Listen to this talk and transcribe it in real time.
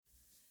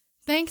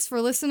Thanks for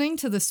listening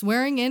to the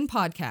Swearing In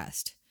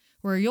podcast,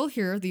 where you'll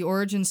hear the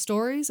origin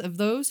stories of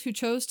those who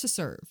chose to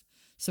serve.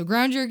 So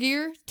ground your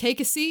gear, take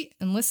a seat,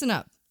 and listen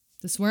up.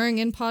 The Swearing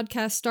In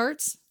podcast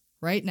starts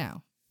right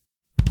now.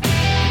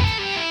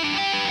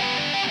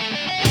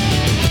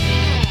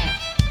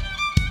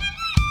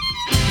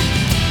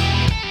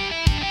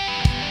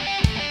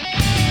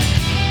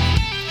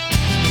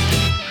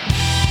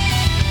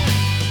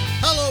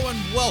 Hello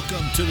and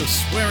welcome to the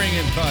Swearing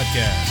In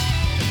podcast.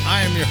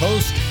 I am your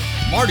host,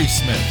 Marty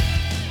Smith.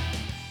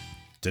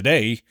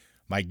 Today,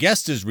 my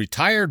guest is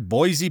retired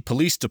Boise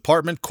Police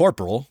Department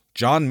Corporal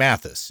John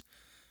Mathis.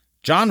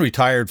 John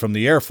retired from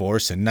the Air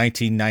Force in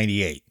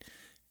 1998.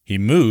 He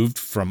moved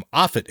from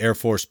Offutt Air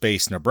Force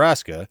Base,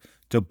 Nebraska,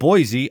 to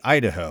Boise,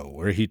 Idaho,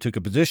 where he took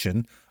a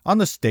position on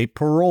the State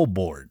Parole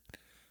Board.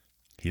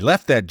 He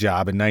left that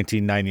job in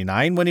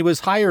 1999 when he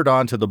was hired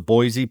on to the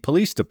Boise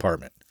Police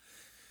Department.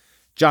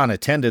 John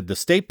attended the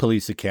State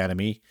Police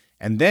Academy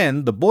and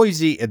then the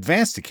Boise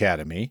Advanced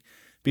Academy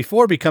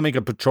before becoming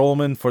a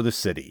patrolman for the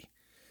city.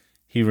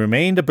 He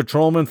remained a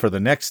patrolman for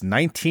the next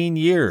 19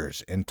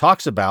 years and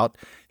talks about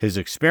his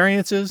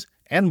experiences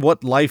and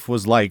what life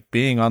was like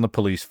being on the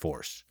police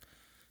force.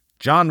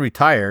 John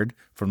retired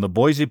from the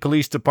Boise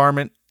Police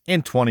Department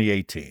in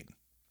 2018.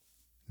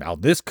 Now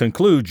this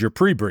concludes your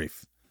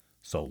pre-brief.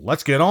 So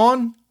let's get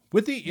on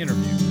with the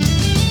interview.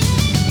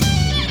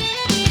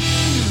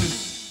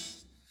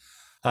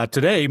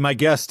 Today, my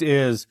guest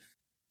is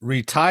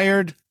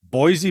retired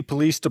Boise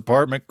Police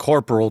Department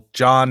Corporal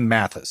John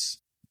Mathis.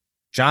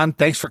 John,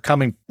 thanks for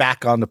coming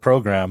back on the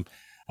program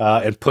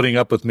and putting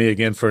up with me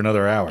again for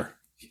another hour.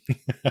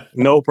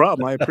 No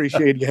problem. I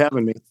appreciate you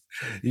having me.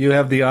 You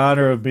have the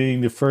honor of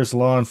being the first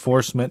law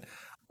enforcement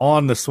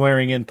on the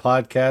Swearing In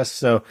podcast.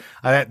 So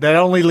that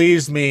only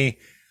leaves me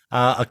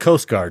a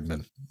Coast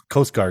Guardsman.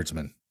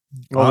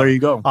 Well, there you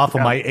go. Off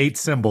of my 8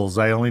 symbols,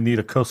 I only need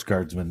a Coast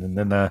Guardsman, and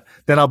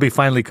then I'll be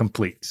finally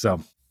complete.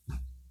 So,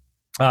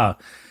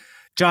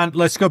 John,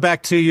 let's go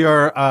back to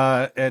your,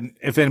 and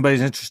if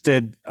anybody's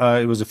interested,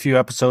 it was a few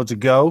episodes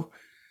ago.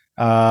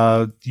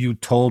 You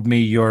told me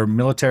your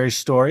military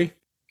story,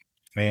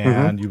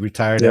 and you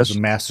retired as a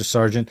master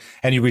sergeant,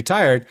 and you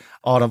retired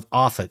out of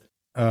Offutt,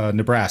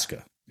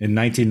 Nebraska in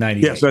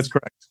 1998. Yes, that's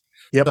correct.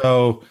 Yep.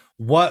 So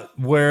what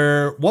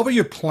were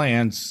your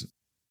plans,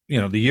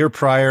 the year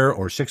prior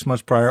or 6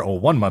 months prior or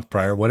 1 month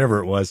prior, whatever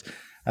it was?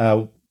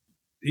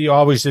 You're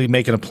obviously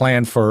making a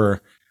plan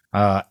for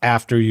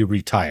after you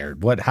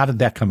retired. How did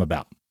that come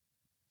about?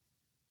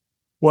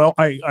 Well,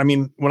 I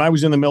mean, when I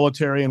was in the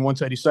military and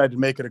once I decided to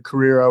make it a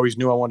career, I always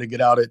knew I wanted to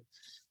get out at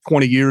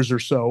 20 years or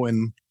so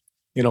and,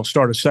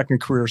 start a second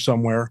career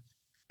somewhere.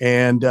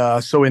 And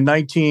so in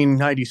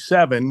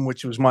 1997,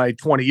 which was my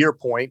 20-year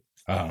point,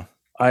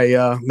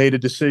 I made a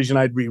decision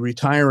I'd be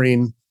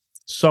retiring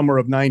summer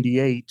of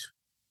 98,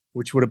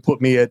 which would have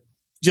put me at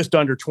just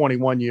under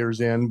 21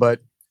 years in. But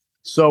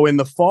so in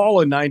the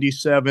fall of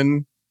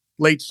 97,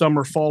 late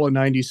summer, fall of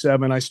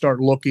 97, I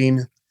start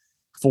looking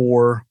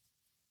for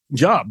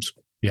jobs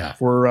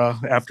for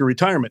after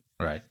retirement.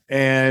 Right.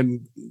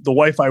 And the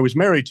wife I was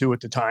married to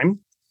at the time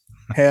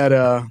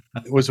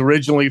was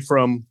originally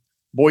from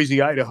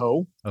Boise,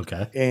 Idaho.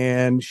 Okay.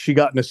 And she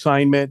got an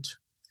assignment.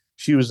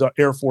 She was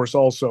Air Force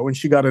also, and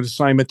she got an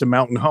assignment to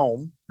Mountain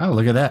Home. Oh,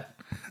 look at that.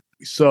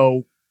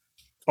 So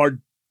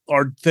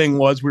our thing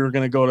was we were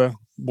going to go to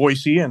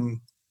Boise and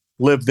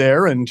live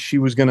there, and she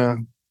was going to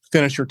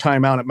finish her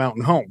time out at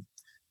Mountain Home.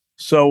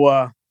 So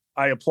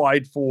I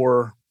applied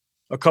for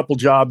a couple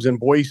jobs in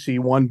Boise,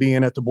 one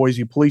being at the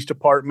Boise Police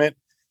Department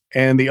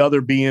and the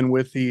other being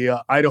with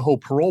the Idaho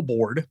Parole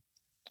Board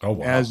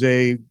as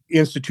a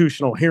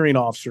institutional hearing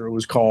officer, it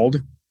was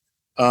called.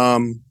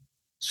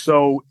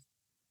 So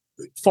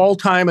fall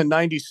time in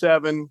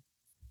 97,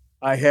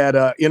 I had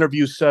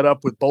interviews set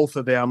up with both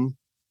of them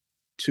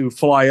to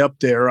fly up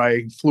there.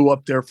 I flew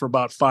up there for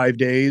about 5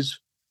 days,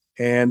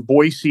 and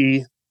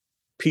Boise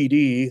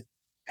PD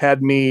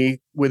had me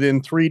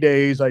within 3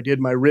 days. I did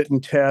my written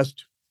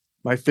test,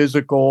 my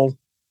physical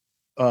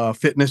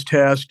fitness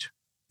test,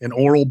 an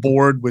oral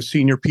board with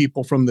senior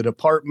people from the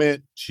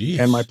department,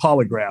 and my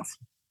polygraph.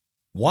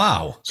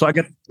 Wow. So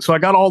I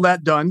got all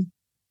that done.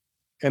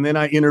 And then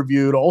I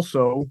interviewed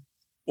also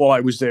while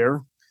I was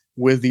there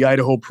with the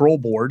Idaho Parole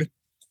Board,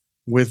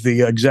 with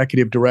the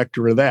executive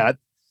director of that.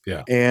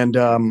 Yeah. And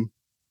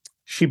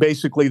she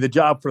basically, the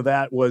job for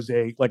that was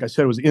like I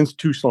said, it was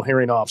institutional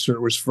hearing officer.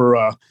 It was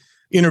for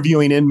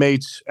interviewing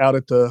inmates out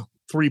at the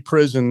 3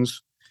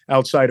 prisons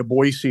outside of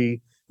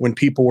Boise when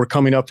people were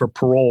coming up for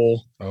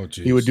parole. Oh,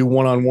 geez. He would do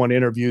one-on-one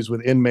interviews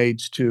with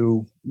inmates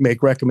to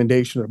make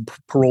recommendation of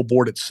parole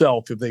board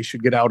itself if they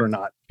should get out or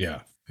not.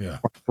 Yeah.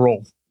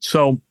 Parole.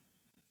 So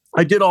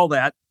I did all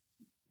that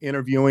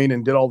interviewing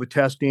and did all the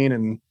testing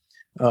and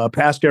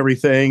passed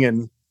everything.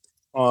 And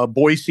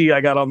Boise, I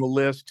got on the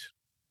list.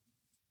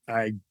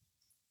 I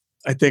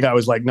think I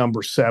was like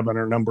number 7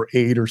 or number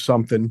 8 or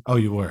something. Oh,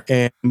 you were.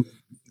 And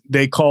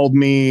they called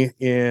me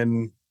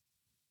in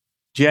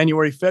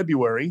January,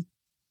 February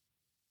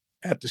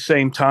at the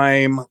same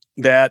time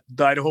that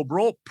the Idaho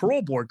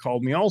Parole Board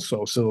called me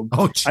also. So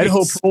geez.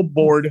 Idaho Parole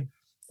Board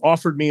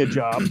offered me a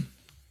job,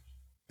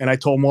 and I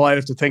told them, well, I'd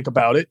have to think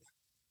about it.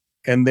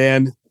 And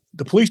then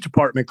the police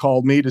department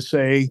called me to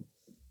say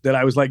that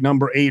I was like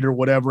number 8 or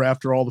whatever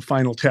after all the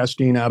final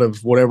testing out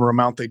of whatever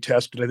amount they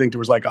tested. I think there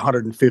was like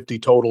 150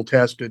 total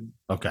tested.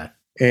 Okay.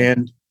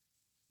 And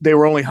they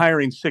were only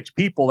hiring 6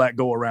 people that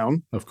go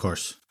around. Of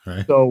course.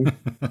 Right.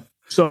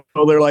 So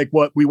they're like,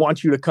 what, we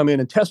want you to come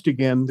in and test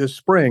again this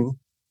spring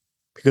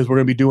because we're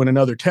going to be doing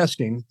another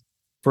testing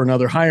for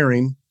another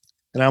hiring.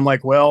 And I'm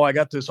like, well, I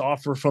got this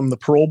offer from the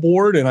parole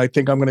board and I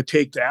think I'm going to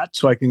take that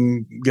so I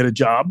can get a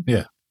job.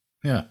 Yeah.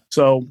 Yeah.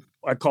 So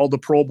I called the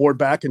parole board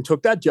back and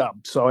took that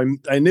job. So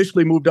I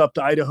initially moved up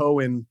to Idaho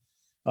in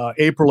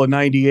April of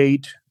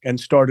 98 and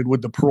started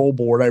with the parole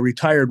board. I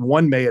retired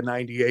 1 May of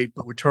 98,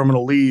 but with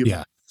terminal leave,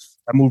 yeah.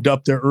 I moved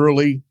up there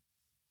early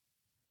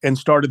and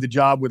started the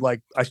job with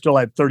I still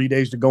had 30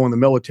 days to go in the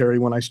military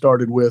when I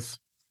started with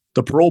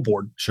the parole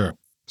board. Sure.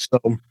 So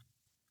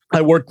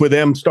I worked with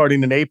them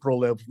starting in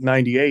April of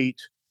 98,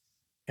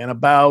 and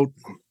about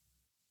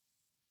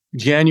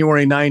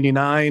January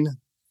 99,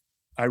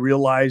 I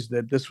realized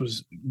that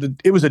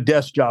it was a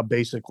desk job.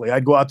 Basically,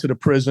 I'd go out to the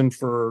prison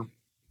for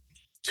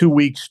 2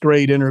 weeks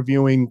straight,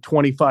 interviewing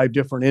 25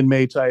 different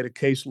inmates. I had a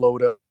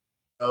caseload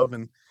of,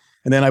 and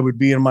then I would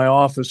be in my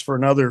office for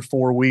another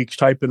 4 weeks,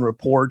 typing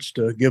reports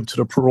to give to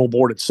the parole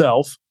board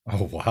itself.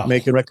 Oh, wow.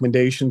 Making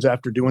recommendations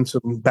after doing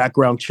some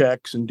background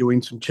checks and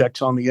doing some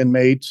checks on the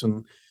inmates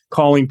and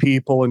calling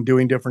people and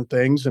doing different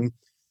things, and,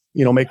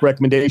 make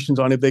recommendations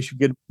on if they should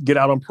get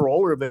out on parole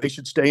or if they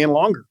should stay in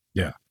longer.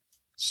 Yeah.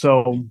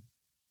 So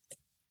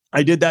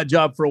I did that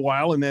job for a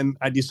while, and then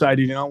I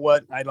decided, you know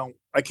what,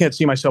 I can't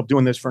see myself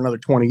doing this for another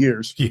 20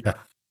 years. Yeah.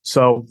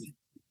 So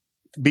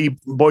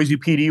Boise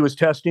PD was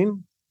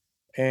testing,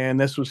 and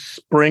this was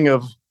spring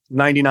of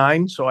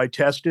 99. So I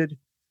tested,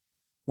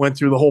 went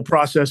through the whole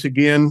process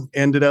again,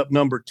 ended up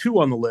number 2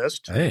 on the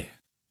list. Hey.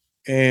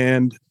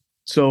 And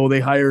so they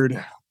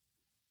hired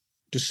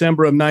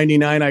December of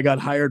 99. I got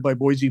hired by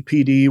Boise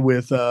PD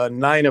with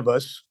 9 of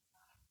us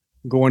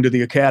going to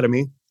the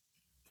academy.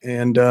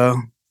 And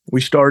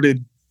we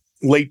started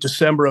late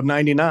December of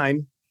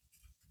 99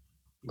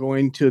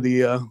 going to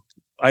the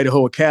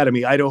Idaho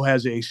Academy. Idaho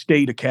has a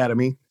state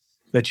academy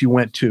that you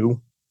went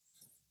to.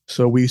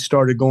 So we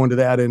started going to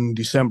that in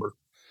December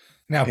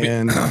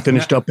and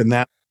finished up in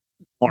that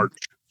March.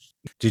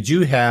 Did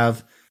you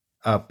have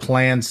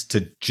plans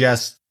to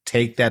just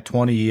take that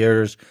 20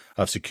 years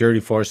of security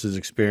forces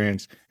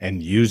experience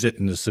and use it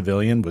in the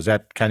civilian? Was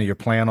that kind of your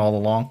plan all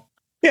along?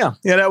 Yeah,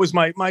 that was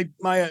my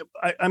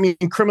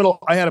criminal.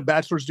 I had a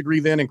bachelor's degree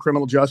then in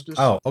criminal justice.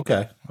 Oh,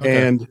 okay.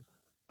 And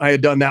I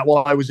had done that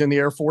while I was in the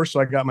Air Force. So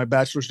I got my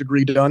bachelor's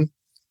degree done.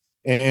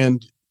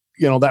 And,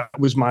 that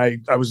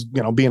was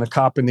being a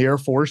cop in the Air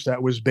Force,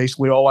 that was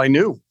basically all I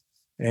knew.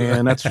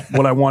 And that's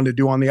what I wanted to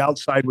do on the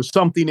outside, was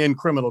something in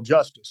criminal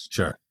justice.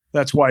 Sure.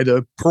 That's why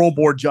the parole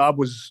board job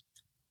was,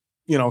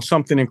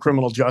 something in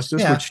criminal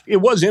justice, which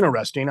it was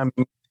interesting. I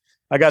mean,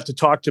 I got to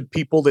talk to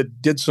people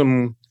that did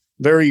some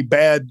very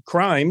bad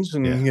crimes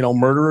and,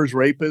 murderers,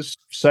 rapists,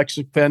 sex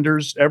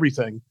offenders,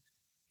 everything.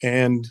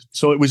 And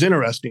so it was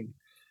interesting.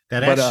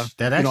 That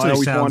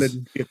actually sounds, wanted to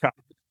be a cop.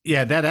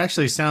 Yeah, that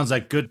actually sounds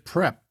like good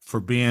prep for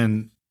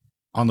being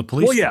on the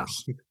police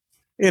force.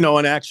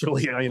 And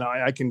actually,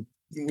 I can,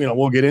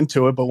 we'll get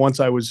into it, but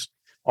once I was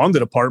on the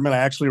department, I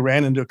actually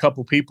ran into a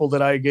couple of people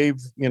that I gave,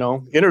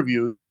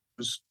 interviews.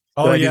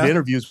 I did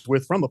interviews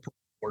with from the parole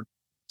board.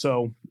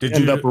 So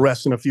ended up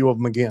arresting a few of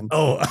them again.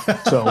 Oh,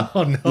 so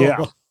oh, no.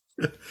 Yeah.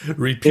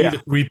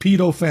 Repeat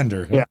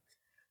offender. Yeah.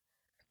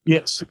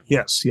 Yes.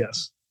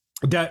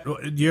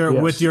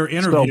 With your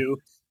interview,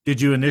 did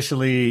you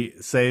initially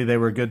say they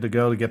were good to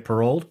go to get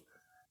paroled?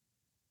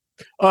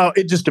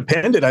 It just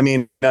depended. I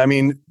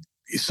mean,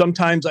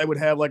 sometimes I would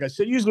have, like I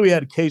said, usually we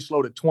had a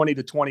caseload of 20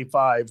 to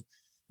 25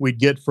 we'd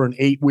get for an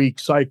 8-week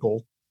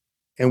cycle.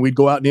 And we'd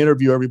go out and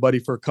interview everybody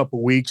for a couple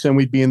of weeks. And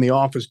we'd be in the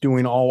office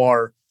doing all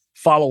our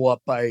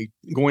follow-up by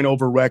going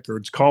over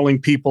records,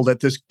 calling people that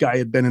this guy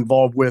had been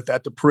involved with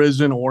at the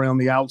prison or on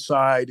the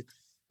outside,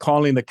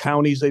 calling the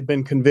counties they'd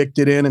been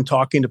convicted in and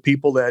talking to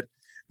people that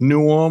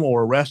knew them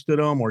or arrested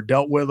them or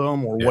dealt with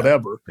them or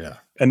whatever. Yeah.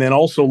 And then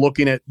also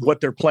looking at what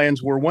their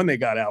plans were when they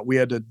got out. We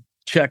had to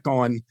check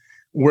on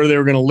where they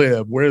were going to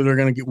live, where they're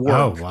going to get work.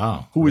 Oh,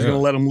 wow. Who was going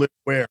to let them live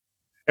where,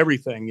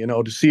 everything,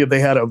 to see if they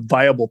had a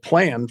viable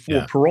plan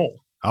for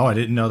parole. Oh, I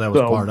didn't know that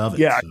was part of it.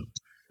 Yeah.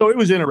 So it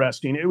was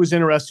interesting. It was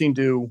interesting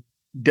to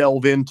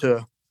delve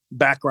into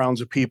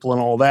backgrounds of people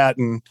and all that.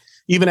 And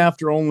even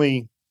after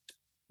only,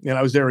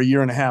 I was there a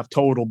year and a half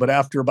total, but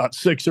after about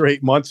 6 or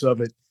 8 months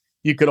of it,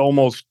 you could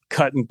almost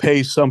cut and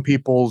paste some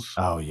people's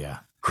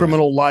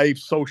criminal life,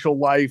 social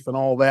life, and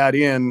all that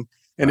in,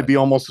 and it'd be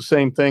almost the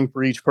same thing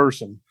for each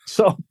person.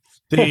 So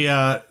it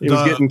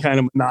was getting kind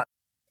of not.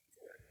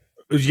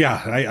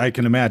 Yeah, I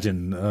can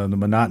imagine the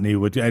monotony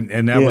would,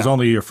 and that was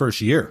only your first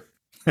year.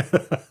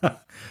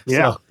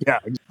 Yeah.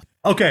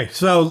 Okay,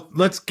 so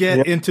let's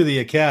get into the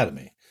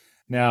academy.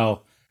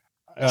 Now,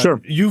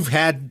 Sure. you've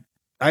had,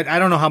 I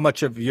don't know how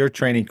much of your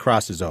training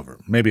crosses over,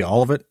 maybe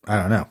all of it. I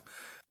don't know.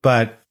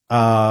 But,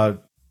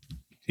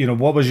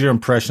 what was your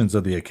impressions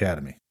of the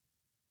academy?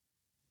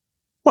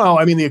 Well,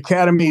 I mean, the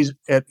academies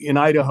in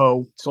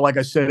Idaho. So like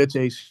I said, it's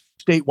a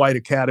statewide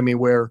academy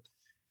where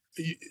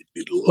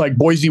like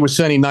Boise was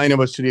sending 9 of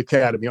us to the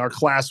academy. Our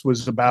class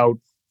was about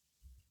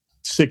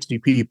 60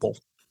 people.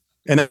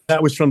 And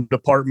that was from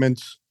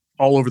departments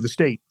all over the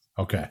state.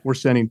 Okay. We're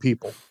sending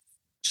people.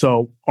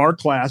 So our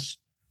class,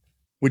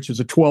 which is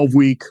a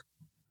 12-week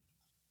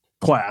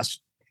class,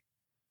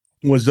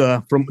 was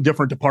from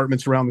different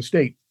departments around the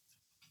state.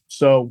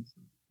 So,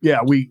 yeah,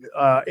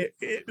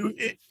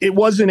 it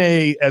wasn't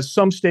as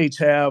some states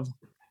have,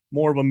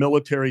 more of a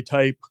military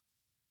type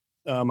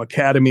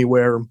academy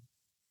where,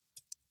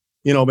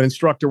 if an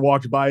instructor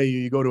walks by you,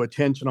 you go to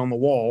attention on the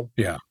wall.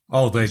 Yeah.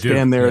 Oh, they do.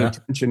 Stand there at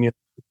attention.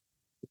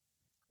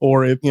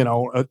 Or,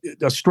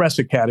 a stress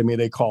academy,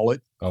 they call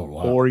it. Oh,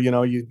 wow. Or,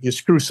 you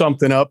screw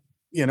something up.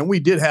 We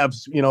did have,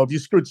 if you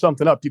screwed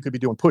something up, you could be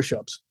doing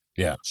push-ups.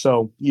 Yeah.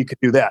 So you could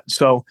do that.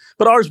 So,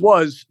 but ours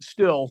was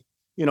still,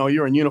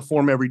 you're in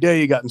uniform every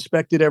day. You got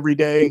inspected every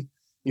day.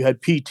 You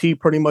had PT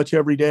pretty much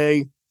every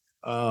day.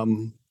 I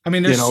mean,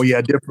 you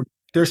had different.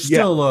 There's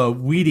still a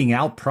weeding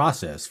out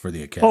process for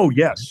the academy. Oh,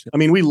 yes. I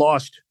mean, we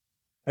lost,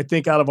 I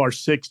think out of our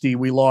 60,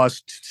 we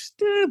lost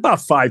about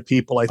 5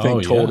 people, I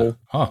think, total. Yeah.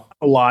 Huh.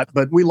 A lot,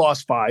 but we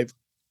lost 5.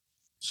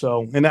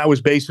 So, and that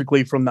was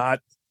basically from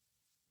not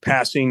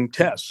passing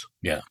tests.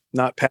 Yeah.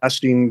 Not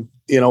passing,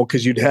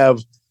 because you'd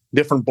have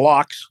different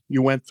blocks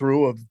you went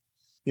through of,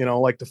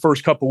 like the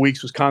first couple of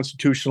weeks was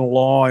constitutional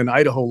law and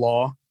Idaho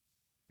law.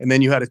 And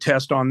then you had a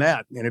test on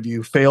that. And if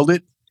you failed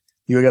it,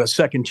 you got a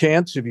second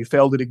chance. If you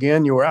failed it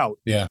again, you were out.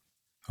 Yeah.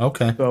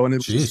 Okay. So, and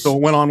it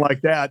went on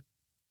like that,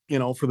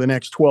 for the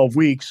next 12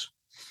 weeks,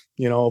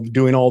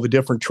 doing all the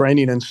different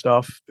training and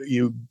stuff.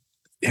 You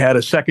had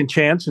a second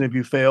chance. And if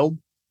you failed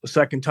the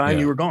second time,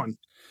 you were gone.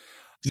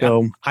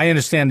 So I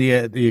understand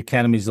the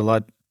academy's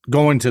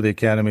going to the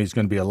academy is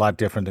going to be a lot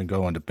different than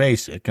going to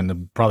basic.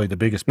 And probably the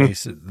biggest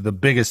the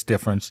biggest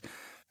difference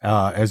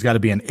has got to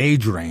be an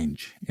age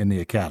range in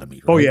the academy.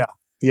 Right? Oh, yeah.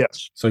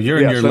 Yes. So you're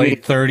in your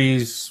late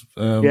 30s.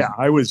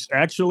 I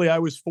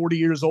was 40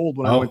 years old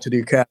when I went to the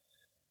academy.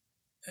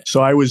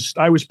 So I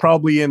was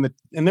probably and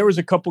there was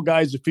a couple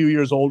guys a few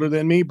years older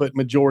than me, but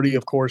majority,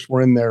 of course,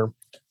 were in their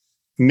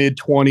mid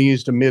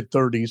 20s to mid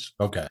 30s.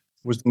 Okay.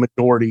 Was the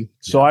majority.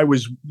 So I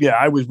was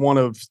one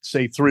of,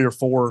 say, 3 or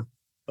 4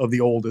 of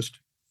the oldest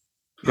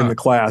in the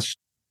class.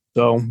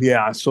 So,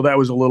 so that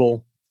was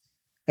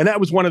and that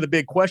was one of the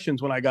big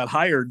questions when I got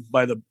hired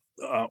by the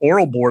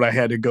oral board I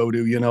had to go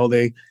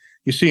to.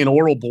 You see an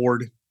oral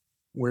board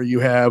where you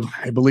have,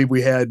 I believe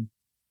we had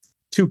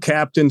 2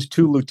 captains,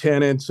 2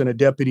 lieutenants, and a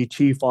deputy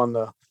chief on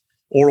the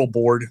oral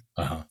board.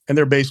 Uh-huh. And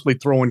they're basically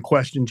throwing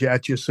questions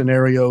at you,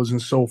 scenarios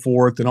and so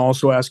forth, and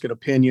also asking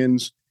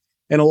opinions.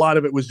 And a lot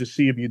of it was to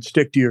see if you'd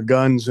stick to your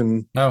guns.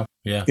 And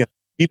even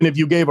if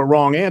you gave a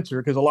wrong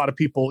answer, because a lot of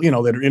people,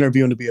 that are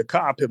interviewing to be a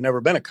cop have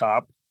never been a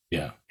cop.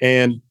 Yeah.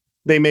 And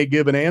they may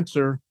give an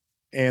answer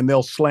and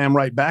they'll slam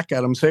right back at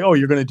them and say, oh,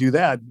 you're going to do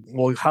that.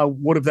 Well,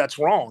 what if that's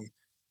wrong?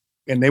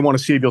 And they want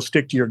to see if you'll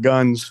stick to your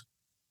guns,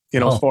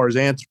 as far as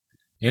answers.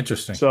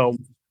 Interesting. So,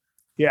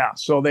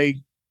 so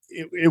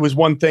it was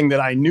one thing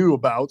that I knew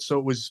about. So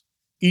it was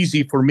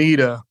easy for me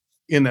to,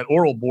 in that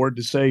oral board,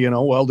 to say,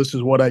 well, this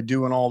is what I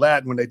do and all that.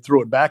 And when they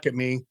threw it back at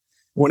me,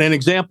 when an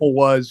example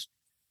was,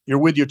 you're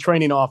with your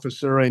training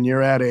officer and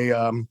you're at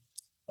a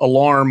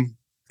alarm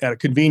at a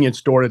convenience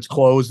store that's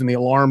closed and the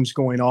alarm's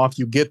going off.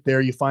 You get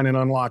there, you find an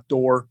unlocked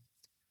door,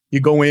 you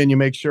go in, you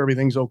make sure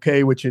everything's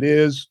okay, which it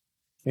is.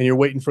 And you're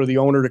waiting for the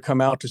owner to come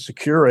out to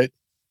secure it.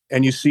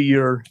 And you see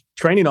your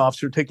training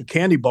officer take a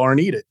candy bar and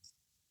eat it.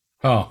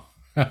 Oh,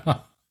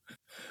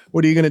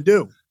 what are you going to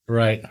do?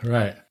 Right.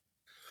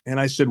 And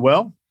I said,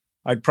 well,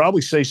 I'd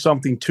probably say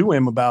something to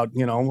him about,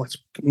 it's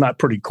not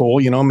pretty cool.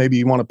 Maybe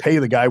you want to pay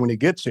the guy when he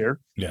gets here.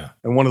 Yeah.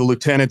 And one of the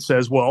lieutenants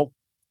says, well,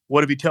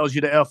 what if he tells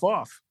you to F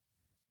off?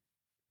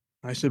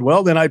 I said,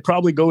 well, then I'd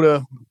probably go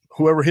to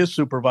whoever his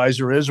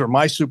supervisor is or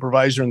my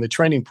supervisor in the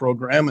training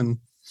program and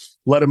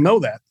let him know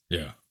that.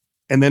 Yeah.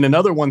 And then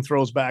another one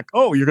throws back,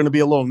 oh, you're going to be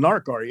a little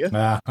narc, are you?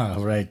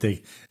 Right.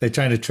 They're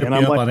trying to trip you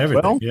up on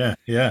everything. Well,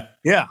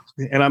 yeah.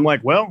 And I'm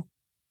like, well,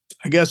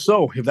 I guess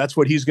so. If that's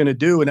what he's going to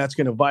do and that's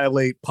going to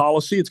violate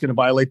policy, it's going to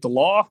violate the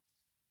law.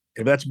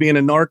 If that's being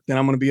a narc, then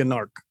I'm going to be a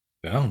narc.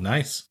 Oh,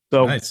 nice.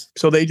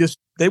 So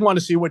they want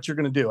to see what you're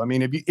going to do. I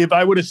mean, if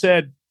I would have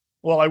said,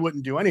 well, I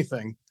wouldn't do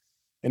anything,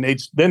 and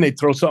they'd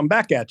throw something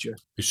back at you.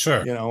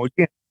 Sure.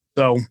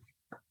 So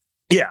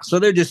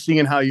they're just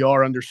seeing how you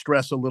are under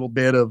stress a little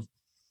bit of,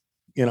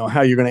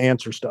 how you're going to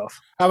answer stuff.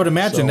 I would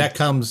imagine that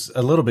comes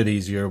a little bit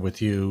easier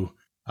with you.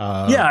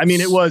 I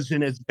mean, it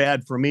wasn't as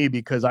bad for me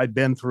because I'd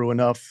been through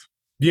enough.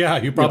 Yeah,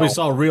 you probably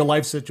saw real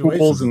life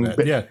situations.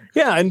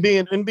 And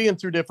being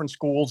through different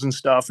schools and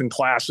stuff and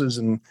classes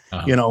and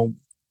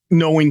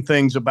knowing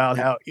things about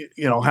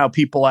how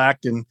people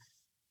act and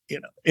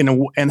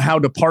and how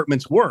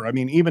departments were. I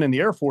mean, even in the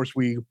Air Force,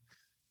 we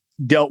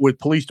dealt with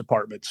police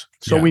departments.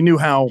 So Yeah. we knew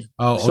how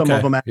Oh, some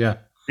of them yeah.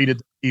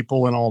 treated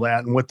people and all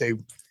that and what they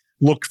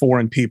looked for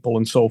in people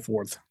and so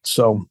forth.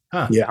 So,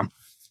 Huh. yeah.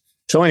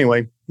 So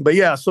anyway, but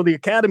yeah, so the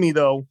academy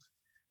though,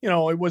 you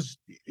know, it was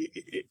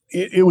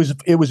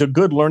a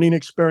good learning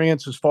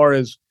experience as far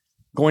as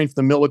going from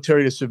the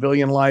military to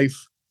civilian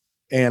life.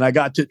 And I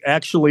got to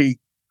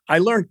I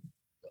learned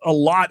a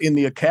lot in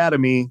the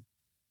academy,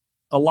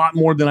 a lot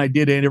more than I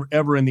did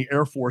ever in the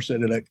Air Force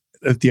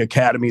at the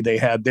academy they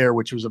had there,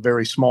 which was a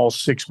very small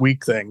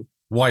 6-week thing.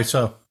 Why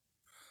so?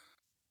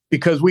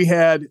 Because we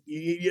had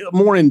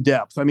more in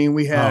depth. I mean,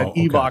 we had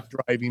okay. EVOC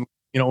driving,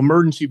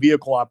 emergency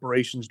vehicle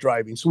operations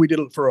driving. So we did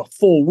it for a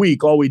full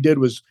week. All we did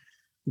was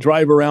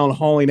drive around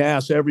hauling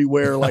ass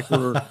everywhere like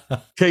we're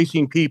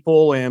chasing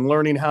people and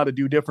learning how to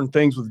do different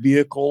things with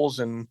vehicles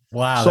and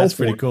wow, so that's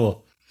forth, pretty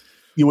cool.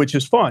 which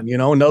is fun.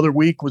 Another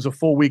week was a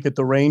full week at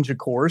the range, of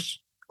course,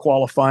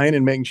 qualifying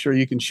and making sure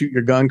you can shoot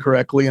your gun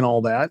correctly and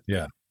all that.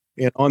 Yeah.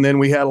 And then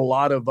we had a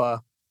lot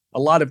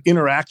of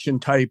interaction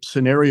type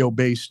scenario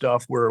based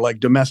stuff where like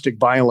domestic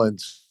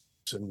violence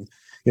and,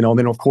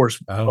 then of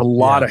course a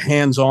lot of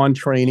hands-on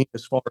training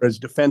as far as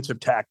defensive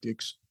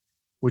tactics,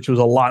 which was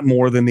a lot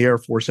more than the Air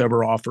Force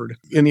ever offered.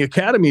 In the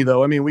academy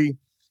though, I mean,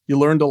 you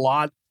learned a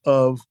lot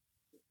of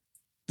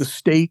the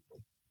state,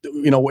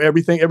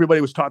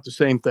 everybody was taught the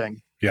same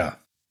thing. Yeah.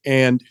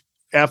 And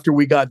after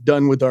we got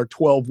done with our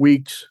 12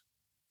 weeks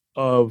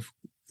of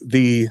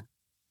the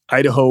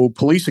Idaho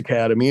Police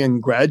Academy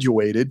and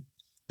graduated,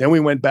 then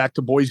we went back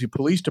to Boise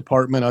Police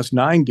Department, us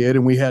 9 did,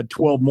 and we had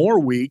 12 more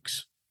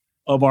weeks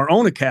of our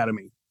own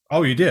academy.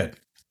 Oh, you did?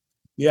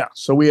 Yeah.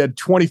 So we had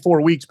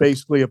 24 weeks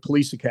basically of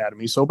police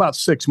academy. So about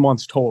 6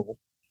 months total.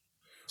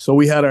 So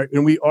we had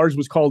ours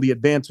was called the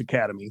Advanced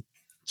Academy.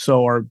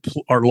 So our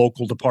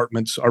local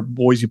departments, our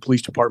Boise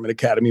Police Department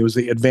Academy was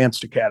the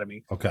Advanced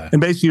Academy. Okay.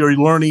 And basically you're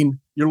learning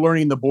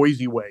the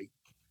Boise way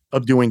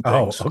of doing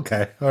things. Oh,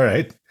 okay. All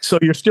right. So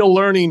you're still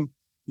learning,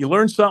 you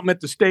learn something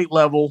at the state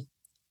level,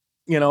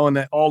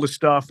 and all the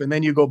stuff. And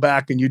then you go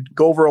back and you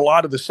go over a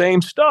lot of the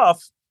same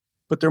stuff,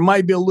 but there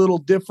might be a little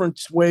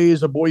different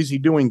ways of Boise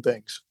doing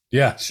things.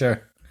 Yeah,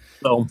 sure.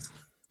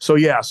 So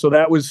yeah, so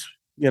that was,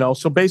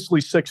 so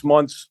basically 6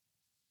 months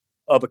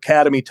of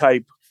academy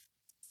type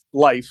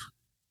life,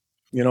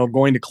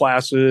 going to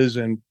classes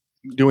and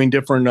doing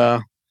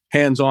different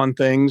hands-on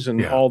things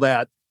and all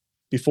that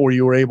before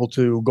you were able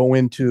to go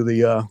into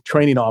the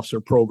training officer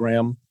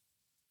program,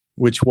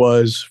 which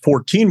was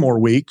 14 more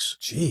weeks.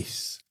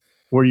 Jeez.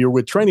 Where you're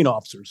with training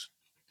officers.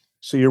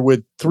 So you're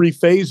with 3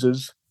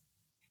 phases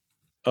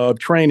of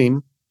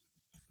training.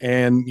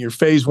 And your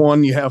phase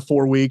 1, you have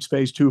 4 weeks,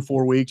 phase 2,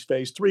 4 weeks,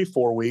 phase 3,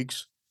 4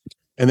 weeks.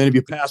 And then if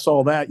you pass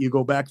all that, you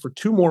go back for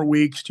 2 more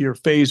weeks to your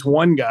phase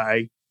 1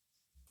 guy.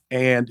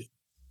 And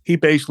he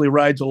basically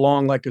rides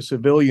along like a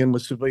civilian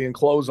with civilian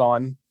clothes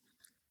on.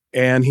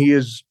 And he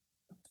is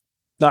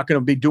not going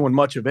to be doing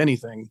much of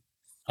anything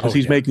because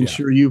he's making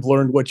sure you've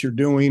learned what you're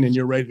doing and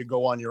you're ready to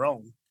go on your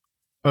own.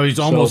 Oh, he's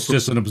almost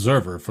just an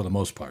observer for the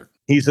most part.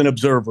 He's an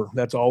observer.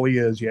 That's all he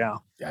is. Yeah.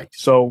 Yikes.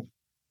 So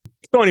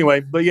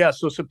anyway, but yeah,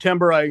 so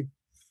September, I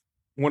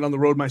went on the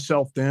road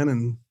myself then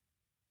and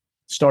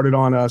started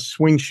on a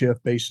swing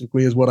shift,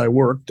 basically is what I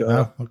worked.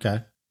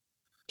 Okay.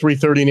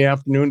 3:30 in the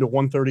afternoon to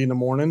 1:30 in the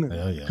morning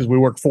because we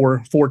work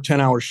four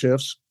 10-hour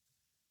shifts.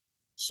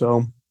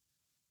 So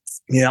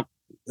yeah,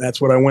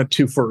 that's what I went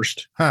to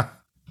first. Huh.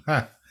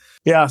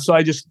 Yeah. So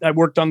I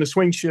worked on the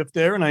swing shift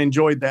there and I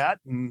enjoyed that.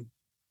 And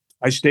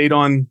I stayed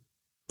on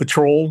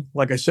patrol,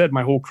 like I said,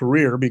 my whole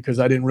career because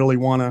I didn't really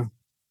want to.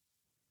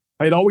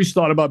 I'd always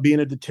thought about being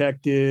a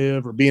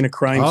detective or being a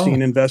crime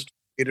scene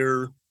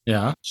investigator.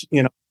 Yeah.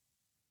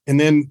 And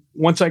then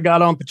once I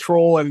got on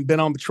patrol, I'd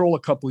been on patrol a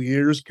couple of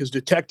years because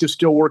detectives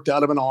still worked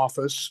out of an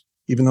office,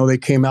 even though they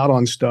came out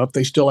on stuff.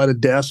 They still had a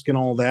desk and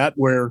all that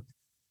where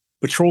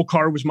patrol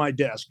car was my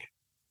desk.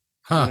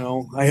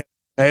 Huh. I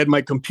had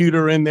my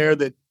computer in there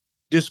that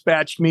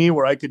dispatched me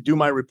where I could do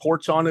my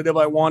reports on it if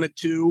I wanted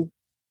to.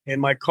 In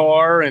my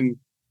car, and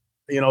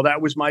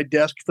that was my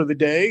desk for the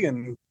day,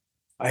 and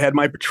I had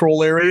my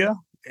patrol area,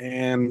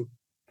 and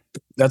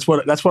that's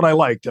what I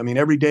liked. I mean,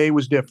 every day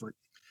was different.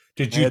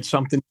 Did you had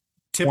something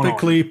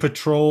typically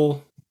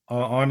patrol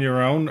on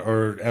your own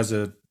or as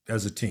a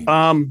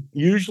team?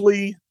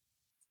 Usually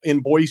in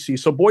Boise.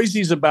 So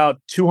Boise's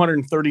about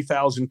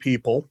 230,000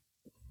 people.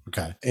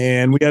 Okay,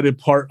 and we had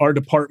our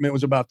department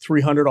was about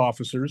 300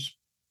 officers.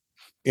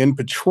 In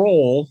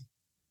patrol,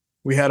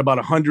 we had about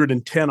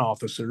 110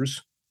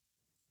 officers.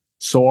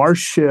 So our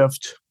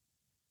shift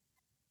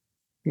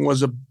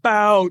was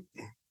about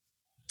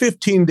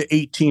 15 to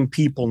 18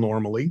 people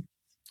normally.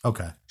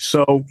 Okay.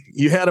 So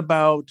you had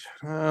about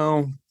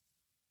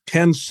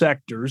 10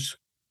 sectors.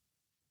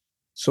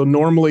 So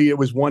normally it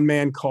was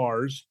one-man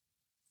cars.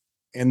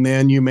 And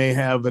then you may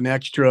have an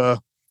extra,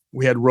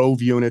 we had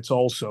rove units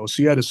also.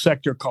 So you had a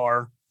sector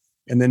car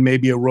and then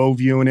maybe a rove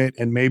unit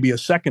and maybe a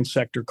second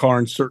sector car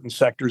in certain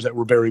sectors that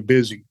were very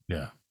busy.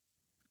 Yeah.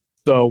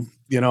 So,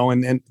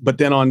 but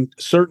then on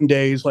certain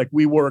days, like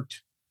we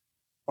worked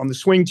on the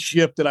swing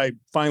shift that I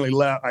finally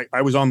left,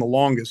 I was on the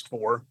longest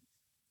for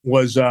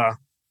was, I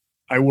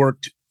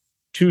worked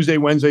Tuesday,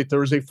 Wednesday,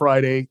 Thursday,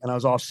 Friday, and I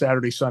was off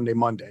Saturday, Sunday,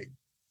 Monday.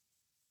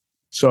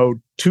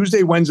 So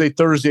Tuesday, Wednesday,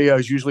 Thursday, I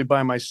was usually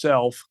by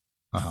myself.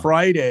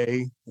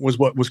 Friday was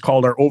what was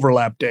called our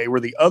overlap day, where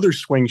the other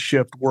swing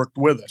shift worked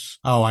with us.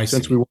 Oh, I see.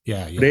 Since we worked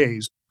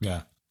days.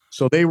 Yeah.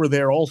 So they were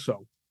there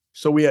also.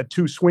 So we had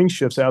 2 swing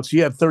shifts out. So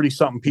you had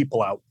 30-something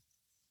people out.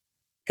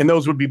 And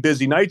those would be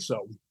busy nights,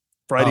 though.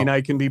 Friday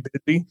night can be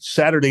busy.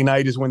 Saturday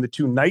night is when the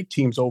 2 night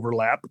teams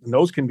overlap, and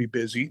those can be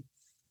busy.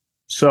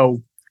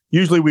 So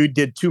usually we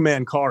did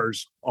 2-man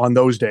cars on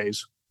those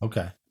days.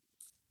 Okay.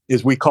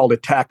 Is we called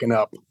it tacking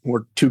up,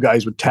 where 2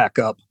 guys would tack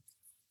up.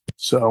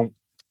 So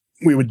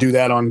we would do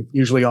that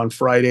usually on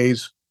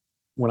Fridays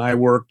when I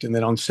worked. And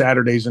then on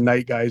Saturdays, the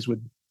night guys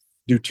would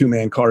do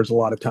 2-man cars a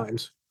lot of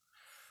times.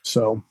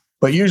 So,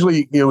 but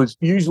usually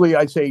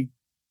I'd say,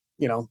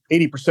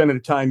 80% of the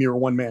time you're a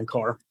 1-man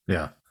car.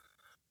 Yeah.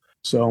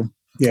 So,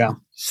 yeah.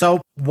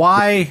 So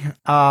why,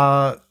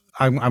 I'm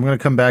going to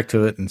come back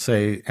to it and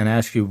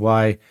ask you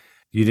why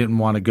you didn't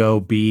want to go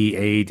be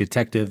a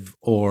detective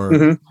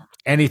or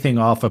anything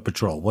off of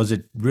patrol. Was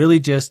it really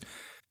just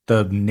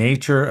the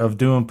nature of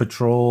doing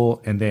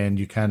patrol, and then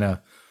you kind of,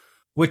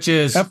 which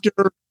is after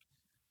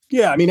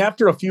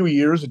a few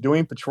years of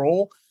doing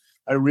patrol,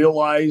 I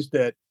realized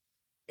that,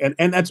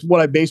 and that's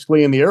what I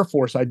basically in the Air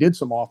Force, I did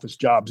some office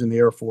jobs in the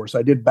Air Force.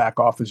 I did back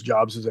office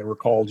jobs, as they were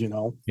called,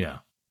 Yeah.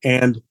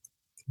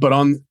 But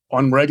on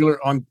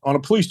a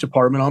police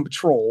department on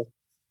patrol,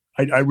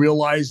 I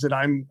realized that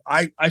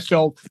I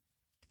felt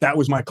that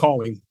was my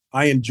calling.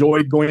 I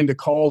enjoyed going to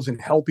calls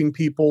and helping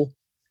people.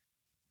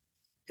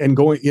 And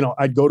going,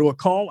 I'd go to a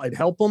call, I'd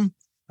help them,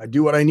 I'd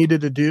do what I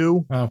needed to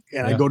do,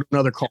 I'd go to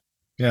another call.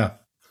 Yeah.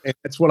 And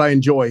that's what I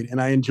enjoyed.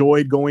 And I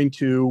enjoyed going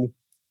to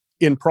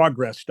in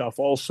progress stuff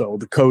also.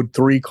 The code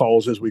 3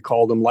 calls, as we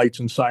call them, lights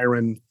and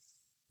siren.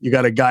 You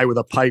got a guy with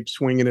a pipe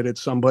swinging it at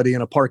somebody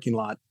in a parking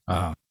lot.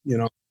 I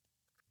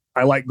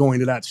like going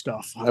to that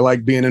stuff. I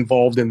like being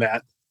involved in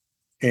that.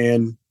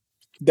 And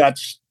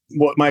that's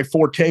what my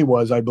forte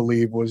was, I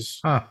believe, was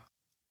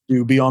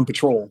to be on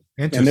patrol.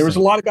 And there was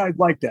a lot of guys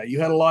like that.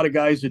 You had a lot of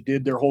guys that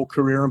did their whole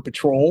career in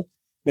patrol.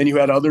 Then you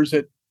had others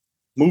that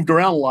moved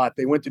around a lot.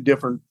 They went to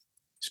different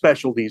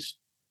specialties.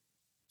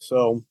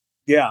 So,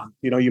 yeah,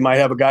 you might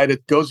have a guy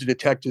that goes to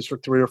detectives for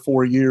 3 or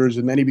 4 years,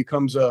 and then he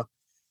becomes a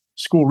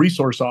school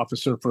resource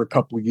officer for a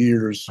couple of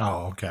years.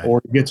 Oh, okay.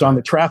 Or gets on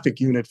the traffic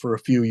unit for a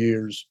few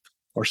years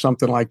or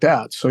something like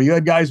that. So you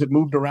had guys that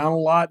moved around a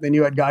lot. Then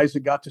you had guys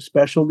that got to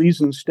specialties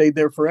and stayed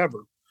there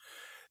forever.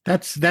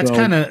 That's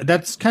kind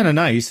of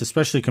nice,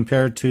 especially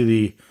compared to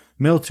the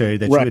military,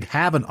 that you would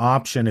have an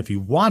option if you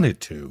wanted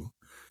to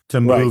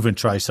move and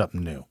try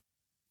something new,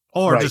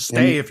 or just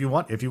stay if you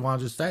wanted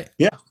to stay.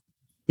 Yeah.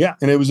 Yeah.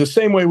 And it was the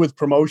same way with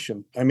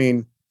promotion. I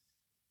mean,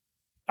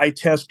 I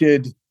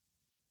tested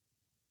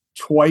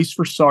twice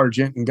for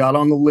sergeant and got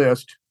on the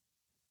list,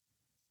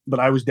 but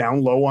I was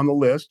down low on the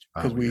list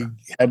because we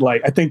had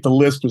I think the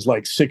list was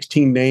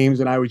 16 names,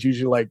 and I was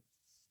usually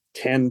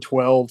 10,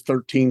 12,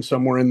 13,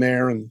 somewhere in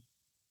there. And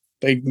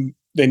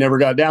they never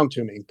got down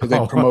to me because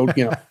they promote,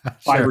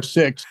 5 or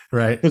 6,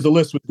 right? Because the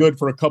list was good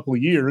for a couple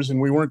of years,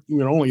 and we were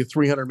only a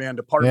 300-man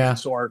department.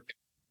 So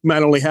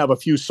might only have a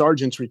few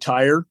sergeants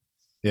retire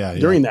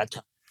during that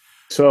time.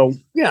 So,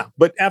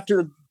 but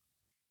after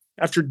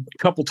a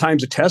couple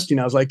times of testing,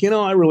 I was like,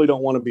 I really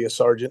don't want to be a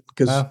sergeant,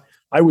 because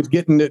I was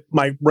getting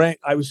my rank.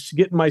 I was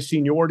getting my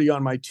seniority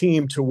on my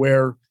team to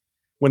where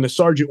when the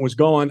sergeant was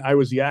gone, I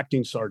was the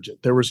acting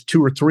sergeant. There was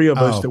 2 or 3 of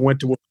us that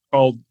went to what's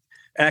called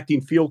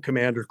acting field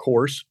commander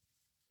course.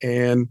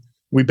 And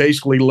we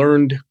basically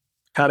learned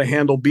how to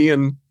handle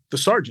being the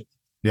sergeant.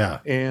 Yeah.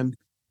 And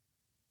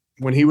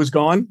when he was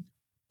gone,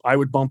 I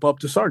would bump up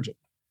to sergeant.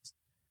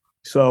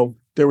 So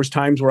there was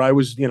times where I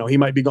was, he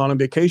might be gone on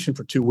vacation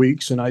for 2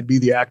 weeks, and I'd be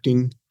the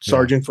acting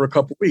sergeant for a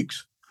couple of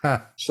weeks.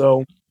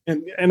 So,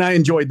 and I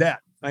enjoyed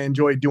that. I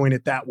enjoyed doing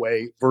it that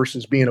way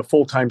versus being a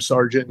full-time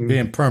sergeant and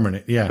being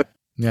permanent. Yeah.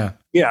 Yeah.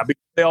 Yeah.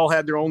 Because they all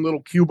had their own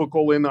little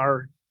cubicle in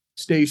our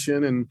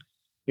station, and,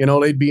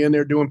 they'd be in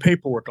there doing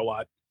paperwork a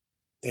lot.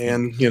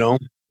 And,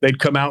 they'd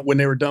come out when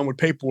they were done with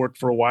paperwork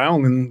for a while,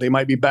 and then they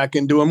might be back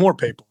in doing more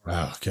paperwork.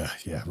 Oh, okay.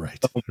 Yeah. Right.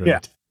 So, yeah.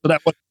 So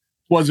that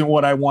wasn't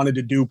what I wanted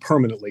to do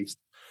permanently.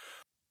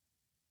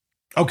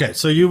 Okay.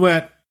 So you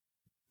went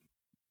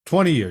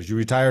 20 years. You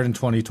retired in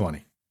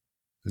 2020.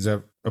 Is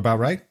that about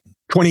right?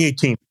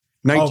 2018.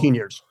 19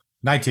 years.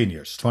 19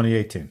 years.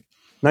 2018.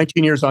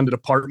 19 years on the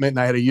department, and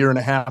I had a year and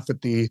a half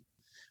at the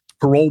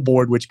parole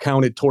board, which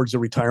counted towards the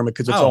retirement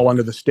because it's all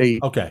under the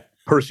state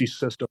Percy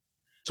system.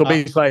 So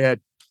basically I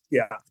had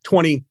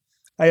 20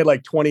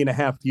 and a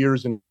half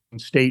years in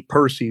state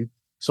Percy.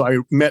 So I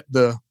met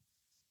the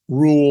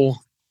rule,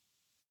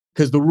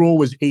 because the rule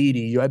was 80.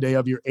 You had to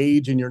have your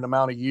age and your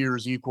amount of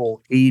years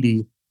equal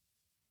 80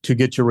 to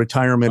get your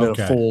retirement at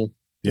a full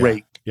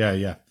rate. Yeah.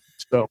 Yeah.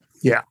 So,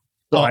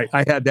 So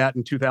I had that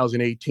in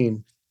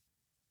 2018.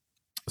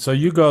 So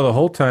you go the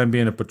whole time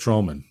being a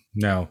patrolman.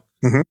 Now,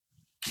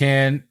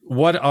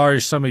 What are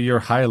some of your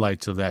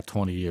highlights of that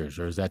 20 years,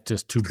 or is that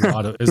just too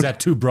broad? Is that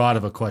too broad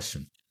of a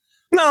question?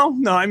 No.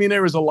 I mean,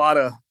 there was a lot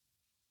of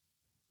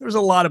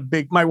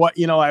big, my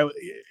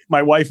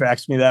wife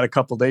asked me that a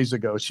couple of days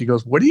ago. She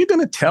goes, "What are you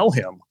going to tell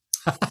him?"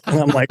 And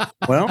I'm like,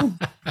 well,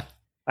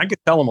 I could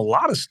tell him a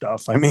lot of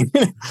stuff. I mean,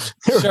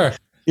 sure.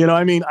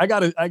 I mean, I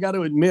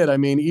gotta admit, I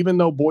mean, even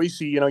though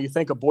Boise, you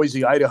think of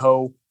Boise,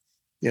 Idaho,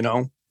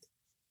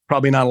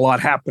 probably not a lot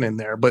happening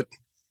there, but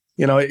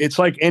it's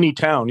like any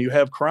town. You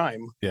have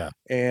crime,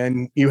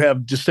 and you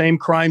have the same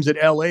crimes that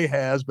LA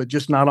has, but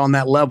just not on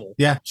that level.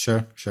 Yeah,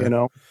 sure.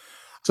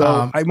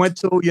 So I went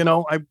to,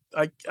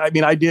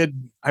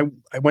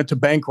 I went to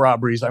bank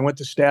robberies, I went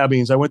to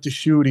stabbings, I went to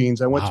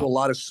shootings, I went to a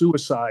lot of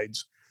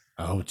suicides.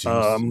 Oh,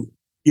 geez.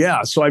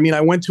 Yeah. So, I mean,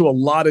 I went to a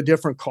lot of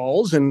different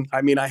calls, and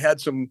I mean, I had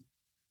some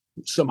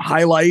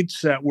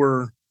highlights that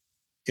were,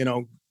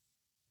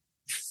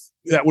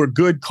 that were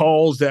good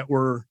calls that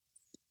were,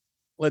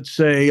 let's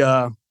say,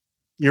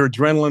 your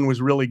adrenaline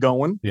was really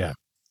going. Yeah.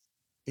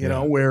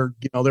 Where,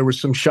 there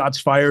was some shots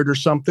fired or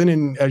something,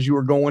 and as you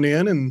were going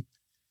in and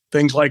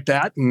things like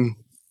that. And,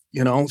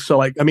 so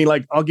like, I mean,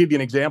 like, I'll give you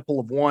an example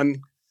of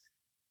one.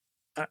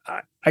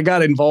 I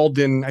got involved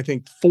in, I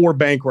think, 4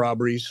 bank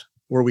robberies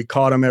where we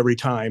caught them every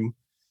time.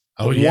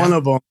 Oh, yeah.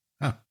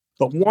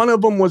 One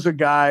of them was a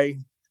guy,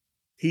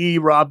 he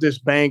robbed this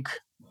bank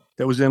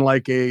that was in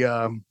like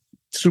a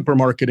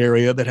supermarket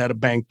area that had a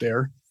bank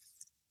there.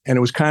 And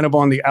it was kind of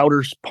on the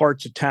outer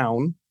parts of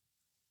town.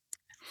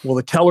 Well,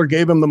 the teller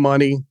gave him the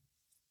money.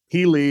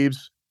 He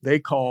leaves. They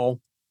call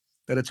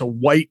that it's a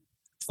white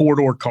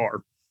 4-door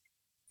car.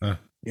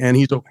 And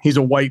he's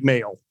a white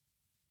male,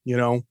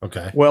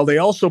 Okay. Well, they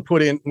also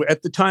put in,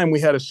 at the time we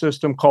had a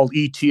system called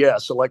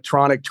ETS,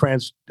 electronic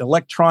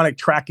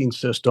tracking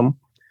system,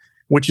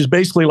 which is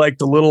basically like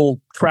the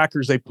little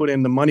trackers they put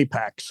in the money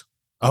packs.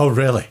 Oh,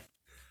 really?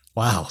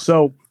 Wow.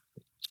 So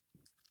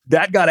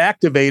that got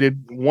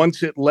activated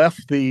once it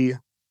left the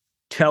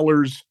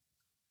teller's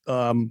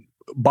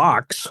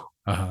box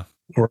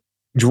or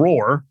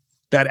drawer.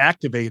 That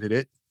activated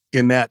it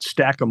in that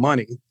stack of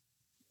money.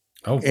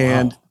 Oh, wow.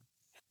 And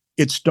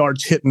it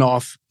starts hitting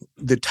off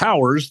the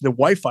towers, the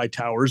Wi-Fi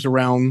towers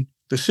around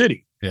the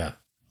city. Yeah.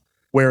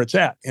 Where it's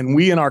at. And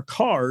we, in our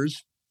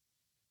cars,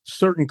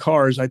 certain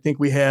cars, I think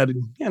we had,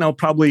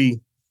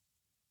 probably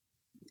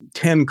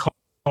 10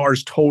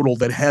 cars total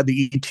that had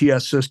the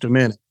ETS system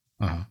in it.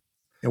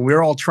 And we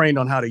were all trained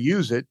on how to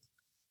use it.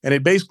 And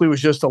it basically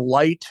was just a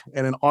light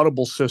and an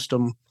audible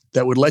system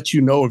that would let you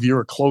know if you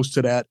were close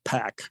to that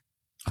pack.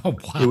 Oh,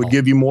 wow. It would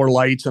give you more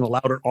lights and a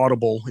louder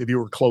audible if you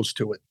were close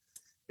to it.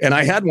 And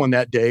I had one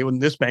that day when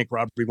this bank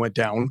robbery went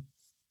down,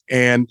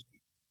 and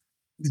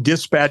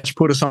dispatch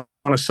put us on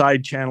a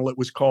side channel, it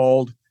was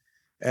called.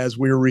 As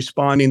we were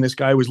responding, this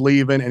guy was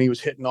leaving and he was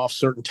hitting off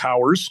certain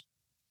towers.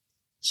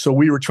 So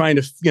we were trying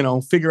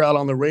to, figure out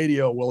on the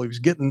radio, well, he was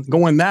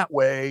going that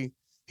way.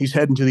 He's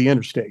heading to the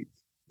interstate,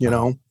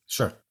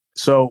 Sure.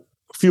 So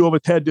a few of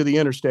us head to the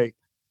interstate,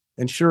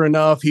 and sure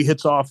enough, he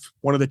hits off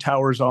one of the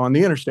towers on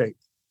the interstate.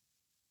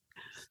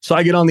 So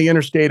I get on the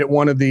interstate at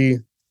one of the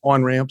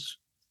on-ramps,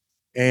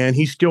 and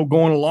he's still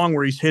going along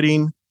where he's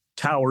hitting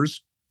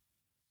towers,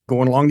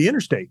 going along the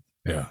interstate.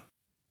 Yeah.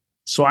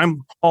 So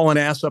I'm hauling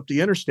ass up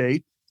the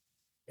interstate,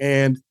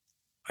 and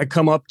I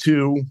come up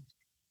to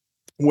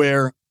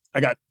where I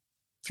got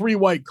 3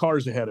 white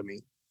cars ahead of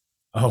me.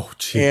 Oh,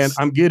 geez. And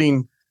I'm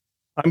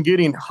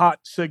getting hot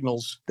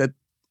signals that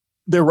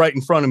they're right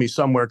in front of me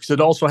somewhere, because it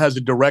also has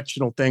a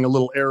directional thing, a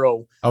little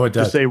arrow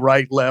to say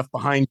right, left,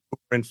 behind you,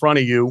 or in front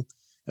of you.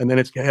 And then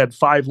it had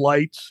 5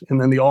 lights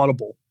and then the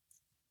audible.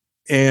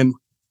 And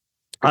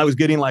I was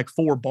getting like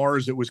 4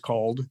 bars, it was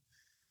called,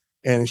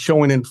 and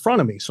showing in front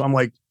of me. So I'm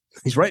like,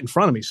 he's right in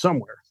front of me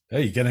somewhere.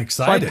 Hey, you're getting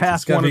excited. So I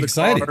passed one of the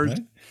cars. Right?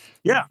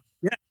 Yeah.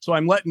 So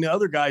I'm letting the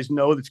other guys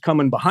know that's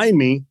coming behind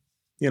me.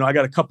 I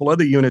got a couple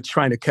other units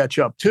trying to catch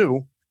up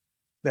too,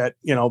 that,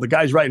 the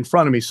guy's right in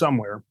front of me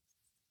somewhere.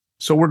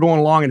 So we're going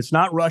along, and it's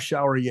not rush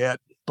hour yet,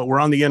 but we're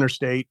on the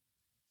interstate,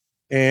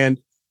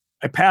 and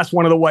I pass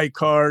one of the white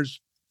cars,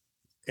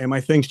 and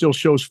my thing still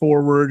shows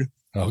forward.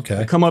 Okay.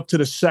 I come up to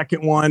the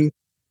second one,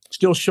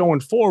 still showing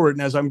forward.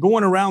 And as I'm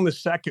going around the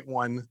second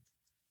one,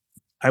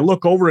 I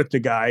look over at the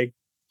guy,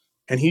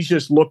 and he's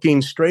just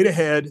looking straight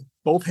ahead,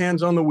 both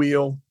hands on the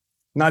wheel,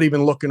 not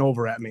even looking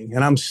over at me.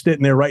 And I'm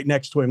sitting there right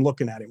next to him,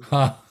 looking at him.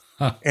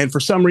 And for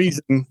some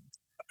reason,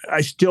 I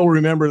still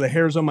remember the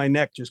hairs on my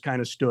neck just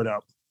kind of stood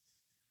up.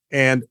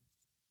 And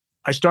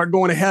I start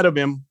going ahead of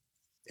him.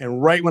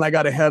 And right when I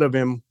got ahead of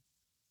him,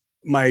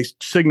 my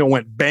signal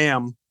went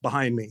bam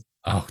behind me.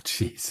 Oh,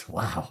 geez.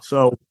 Wow.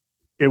 So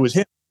it was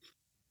him.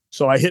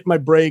 So I hit my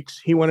brakes.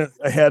 He went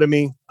ahead of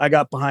me. I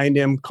got behind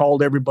him,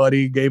 called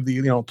everybody, gave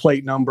the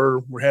plate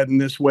number. We're heading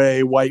this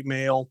way, white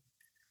male.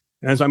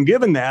 And as I'm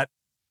giving that,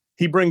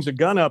 he brings a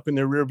gun up in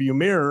the rearview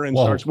mirror and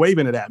starts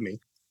waving it at me.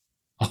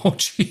 Oh,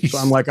 geez. So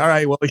I'm like, all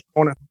right, well,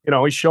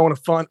 he's showing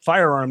a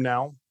firearm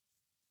now.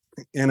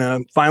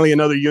 And finally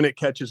another unit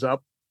catches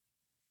up.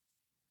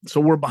 So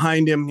we're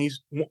behind him.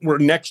 We're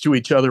next to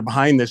each other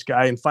behind this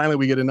guy. And finally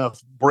we get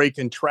enough break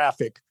in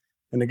traffic.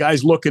 And the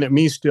guy's looking at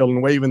me still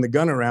and waving the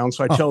gun around.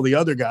 So I tell the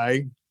other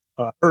guy,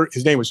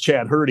 his name was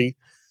Chad Hurdy.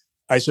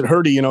 I said,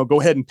 Hurdy, go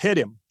ahead and pit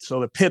him. So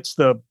the pit's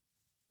the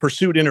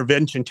pursuit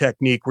intervention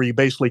technique where you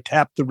basically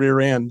tap the rear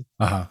end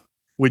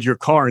with your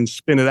car and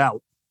spin it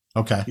out.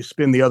 Okay. You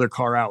spin the other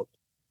car out.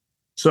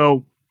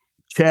 So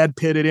Chad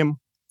pitted him.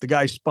 The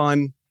guy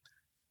spun.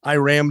 I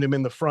rammed him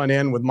in the front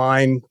end with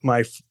my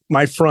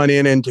front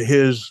end into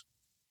his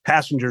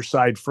passenger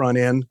side front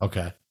end.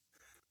 Okay.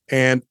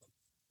 And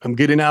I'm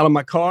getting out of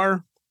my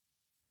car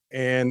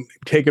and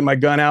taking my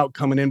gun out,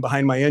 coming in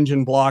behind my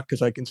engine block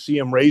because I can see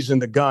him raising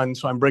the gun.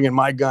 So I'm bringing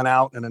my gun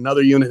out, and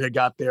another unit had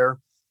got there.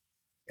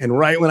 And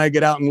right when I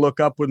get out and look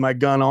up with my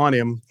gun on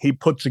him, he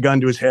puts the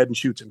gun to his head and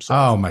shoots himself.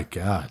 Oh my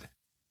God.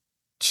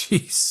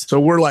 Jeez. So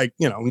we're like,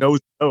 nose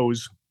to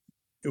nose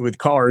with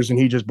cars, and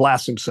he just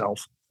blasts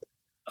himself.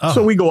 Oh.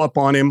 So we go up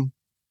on him.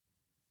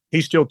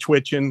 He's still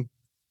twitching,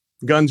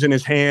 guns in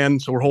his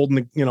hand. So we're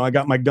holding I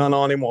got my gun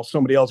on him while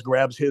somebody else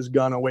grabs his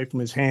gun away from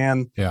his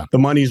hand. Yeah. The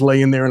money's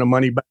laying there in a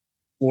money bag,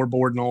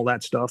 floorboard and all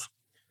that stuff.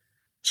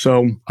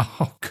 So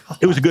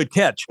it was a good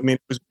catch. I mean,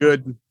 it was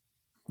good.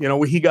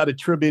 He got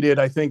attributed,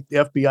 I think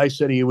the FBI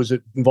said he was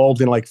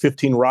involved in like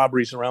 15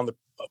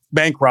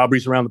 bank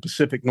robberies around the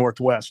Pacific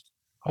Northwest.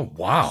 Oh,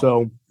 wow.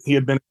 So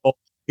he'd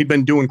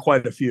been doing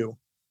quite a few.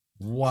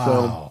 Wow.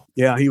 So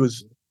yeah, he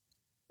was.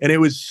 And it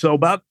was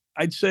about,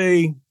 I'd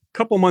say a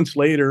couple months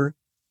later,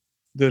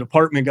 the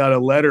department got a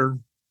letter.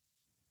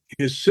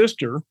 His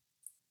sister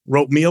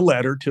wrote me a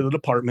letter to the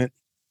department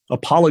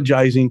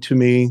apologizing to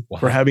me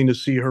for having to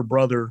see her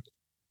brother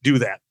do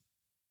that.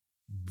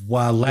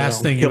 Wow.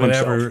 Last thing you would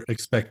ever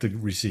expect to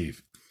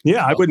receive.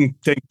 Yeah. I wouldn't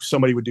think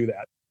somebody would do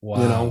that.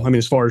 Wow.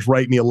 As far as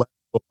write me a letter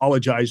to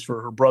apologize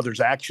for her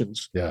brother's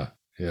actions. Yeah.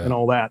 Yeah. And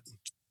all that.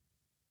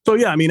 So,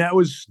 yeah, that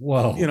was,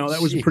 that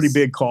was a pretty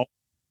big call.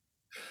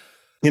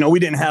 We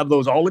didn't have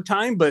those all the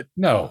time, but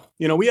no,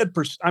 we had,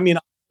 I'd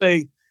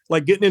say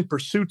like getting in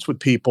pursuits with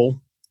people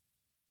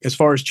as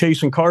far as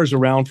chasing cars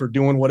around for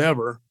doing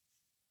whatever.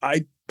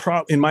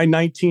 In my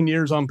 19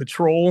 years on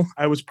patrol,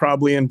 I was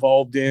probably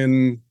involved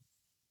in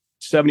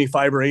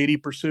 75 or 80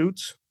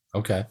 pursuits.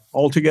 Okay.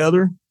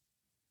 Altogether,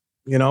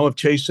 of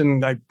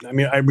chasing. I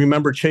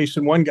remember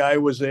chasing one guy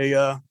was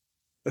a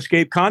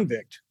escaped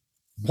convict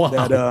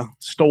that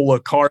stole a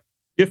car,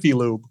 Jiffy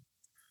Lube.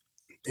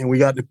 And we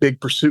got in a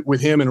big pursuit with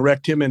him and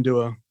wrecked him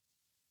into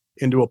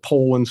a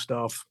pole and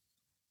stuff.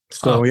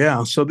 So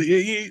yeah, so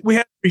we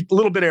had a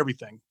little bit of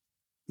everything.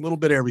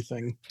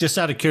 Just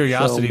out of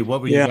curiosity,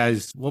 what were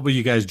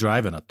you guys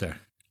driving up there?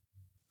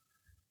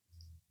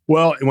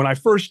 Well, when I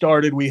first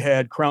started, we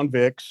had Crown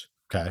Vics,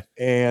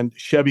 and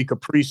Chevy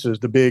Caprices,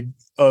 the big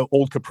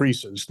old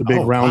Caprices, the big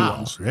round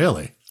ones.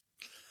 Really?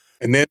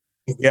 And then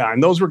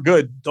and those were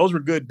good. Those were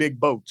good big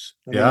boats.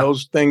 I mean,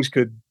 those things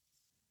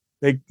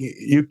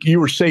you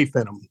were safe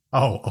in them.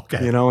 Oh,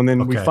 okay. And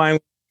then we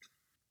finally,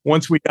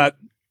 once we got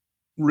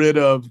rid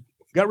of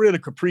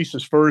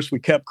Caprices first, we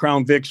kept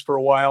Crown Vics for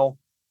a while.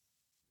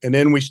 And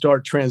then we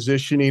start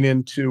transitioning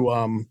into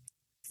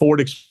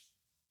Ford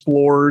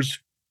Explorers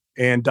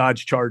and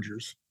Dodge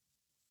Chargers.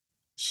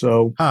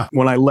 So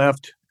when I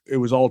left, it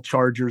was all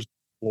Chargers,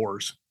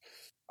 Explorers.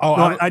 Oh,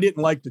 no, I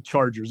didn't like the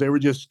Chargers. They were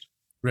just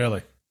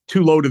really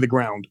too low to the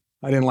ground.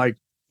 I didn't like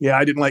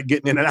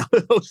getting in and out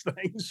of those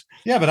things.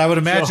 Yeah, but I would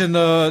imagine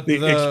the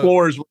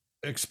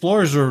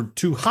Explorers are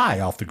too high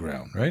off the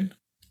ground, right?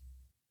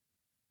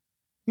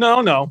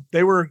 No,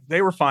 they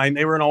were fine.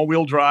 They were an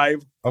all-wheel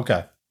drive.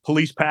 Okay.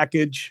 Police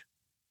package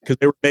because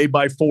they were made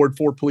by Ford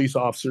police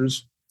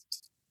officers.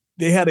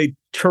 They had a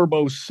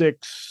turbo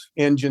 6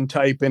 engine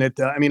type in it.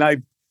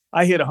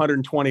 I hit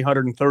 120,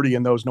 130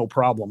 in those, no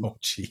problem. Oh,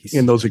 geez.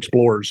 In those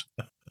Explorers.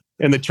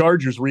 And the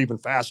Chargers were even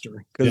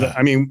faster because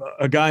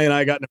a guy and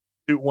I got in a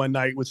pursuit one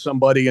night with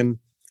somebody, and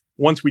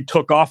once he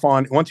took off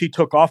on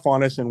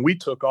us and we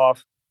took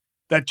off,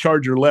 that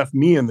Charger left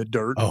me in the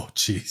dirt. Oh,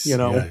 geez.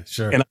 Yeah,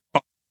 sure. And I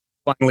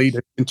finally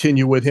to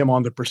continue with him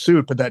on the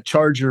pursuit, but that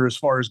Charger, as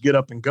far as get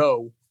up and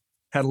go,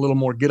 had a little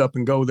more get up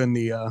and go than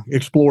the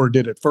Explorer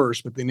did at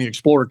first, but then the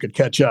Explorer could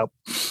catch up.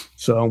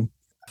 So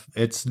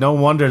it's no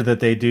wonder that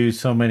they do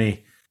so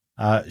many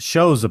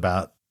shows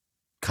about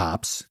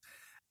cops.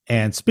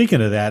 And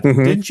speaking of that,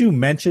 didn't you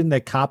mention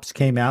that cops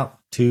came out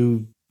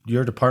to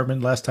your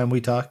department last time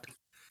we talked?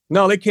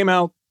 No, they came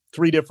out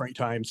 3 different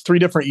times, 3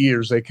 different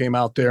years. They came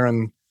out there,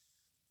 and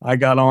I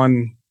got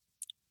on,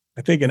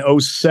 I think in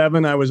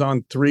 2007, I was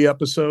on 3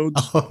 episodes.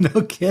 Oh,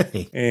 no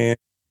kidding. And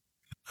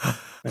I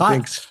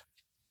think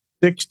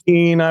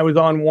 2016, I was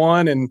on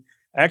 1. And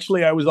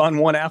actually, I was on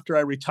 1 after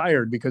I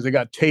retired because it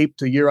got taped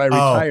the year I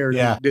retired.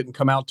 And it didn't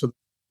come out to the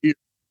year.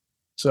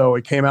 So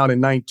it came out in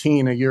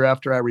 2019, a year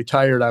after I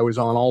retired, I was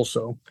on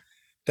also.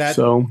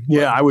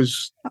 I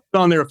was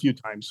on there a few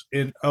times.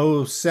 In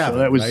 2007,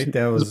 so right?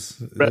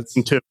 That's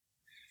too.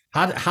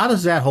 How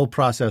does that whole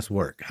process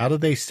work? How do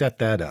they set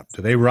that up?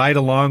 Do they ride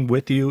along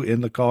with you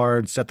in the car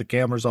and set the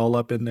cameras all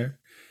up in there?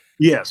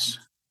 Yes.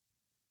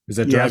 Does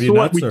that drive you so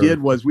nuts? What we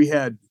did was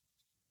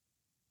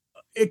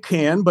it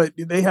can, but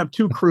they have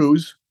two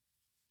crews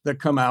that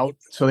come out.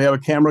 So they have a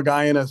camera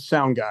guy and a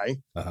sound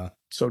guy.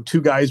 So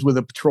two guys with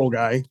a patrol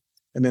guy.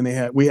 And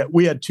then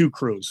we had two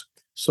crews.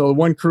 So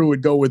one crew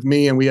would go with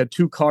me, and we had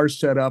two cars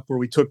set up where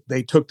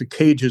they took the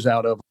cages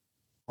out of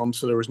them.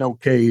 So there was no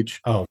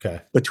cage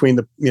between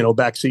the,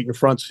 back seat and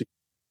front seat.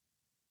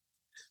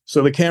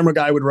 So the camera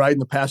guy would ride in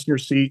the passenger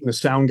seat, and the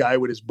sound guy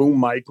with his boom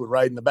mic would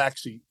ride in the back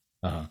seat.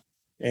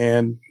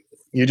 And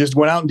you just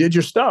went out and did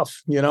your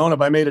stuff, and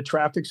if I made a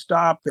traffic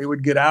stop, they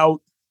would get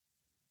out,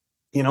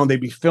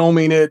 they'd be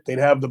filming it. They'd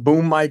have the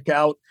boom mic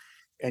out.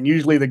 And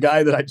usually the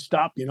guy that I'd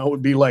stop,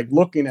 would be like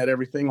looking at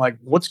everything like,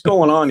 what's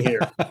going on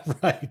here?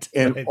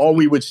 And all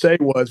we would say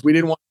was, we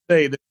didn't want to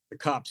say that the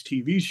cops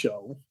TV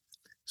show.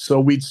 So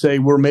we'd say,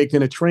 we're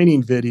making a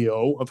training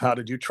video of how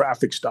to do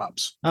traffic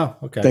stops. Oh,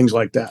 okay. Things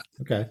like that.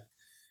 Okay.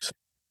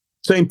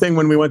 Same thing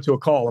when we went to a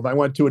call. If I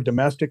went to a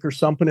domestic or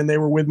something and they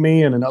were with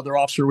me and another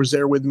officer was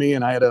there with me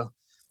and I had a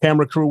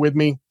camera crew with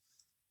me,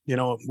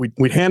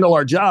 we'd handle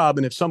our job.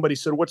 And if somebody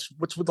said, what's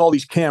with all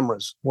these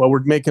cameras? Well,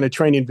 we're making a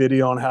training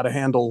video on how to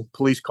handle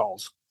police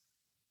calls.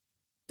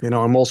 And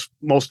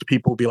most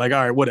people would be like,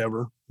 all right,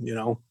 whatever,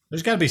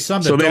 There's got to be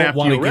some that don't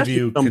want to give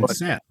you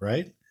consent,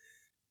 right?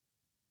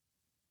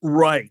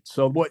 Right.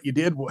 So what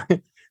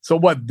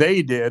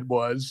they did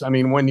was,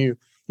 when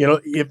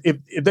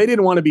if they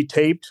didn't want to be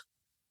taped,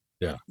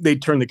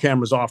 they'd turn the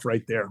cameras off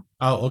right there.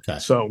 Oh, okay.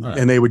 So,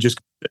 and they would just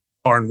sit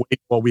there and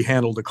wait while we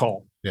handled the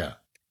call. Yeah.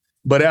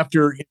 But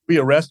after we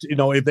arrested,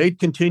 if they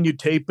continued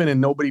taping and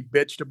nobody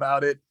bitched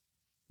about it,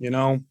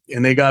 and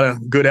they got a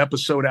good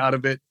episode out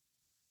of it,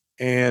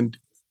 and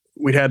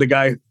we'd had the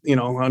guy,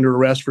 under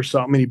arrest for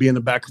something, and he'd be in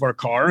the back of our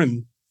car,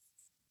 and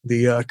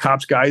the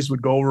cops guys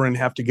would go over and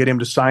have to get him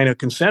to sign a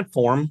consent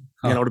form,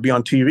 to be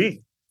on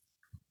TV.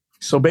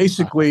 So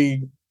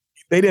basically,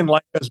 they didn't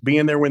like us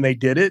being there when they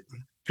did it,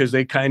 because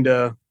they kind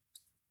of,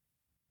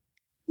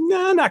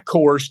 not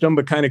coerced them,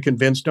 but kind of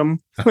convinced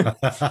them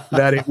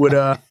that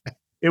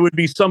it would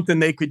be something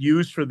they could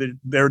use for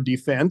their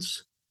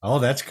defense. Oh,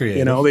 that's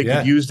creative. They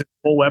could use the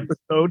whole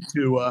episode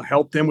to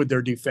help them with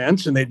their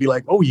defense. And they'd be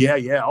like, oh, yeah,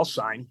 I'll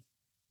sign.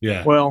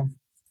 Yeah. Well,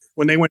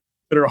 when they went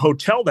to their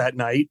hotel that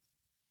night,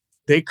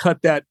 they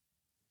cut that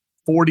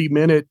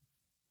 40-minute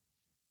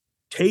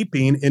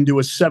taping into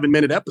a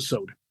 7-minute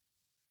episode.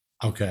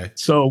 Okay.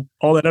 So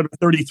all that other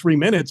 33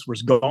 minutes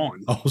was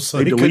gone. Oh, so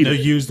they couldn't have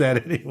used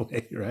that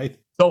anyway, right?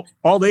 So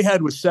all they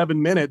had was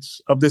 7 minutes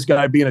of this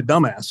guy being a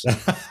dumbass.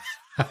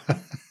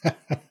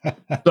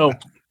 So,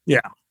 yeah,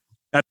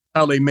 that's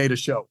how they made a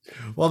show.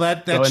 Well,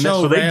 that show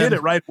so they did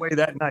it right away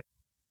that night.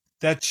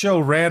 That show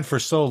ran for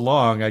so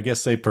long. I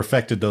guess they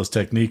perfected those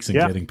techniques in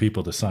getting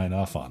people to sign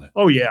off on it.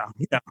 Oh, yeah.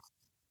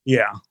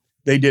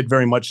 They did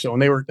very much so.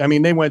 And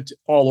they went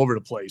all over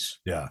the place.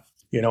 Yeah.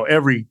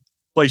 Every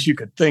place you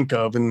could think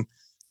of. And,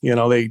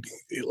 they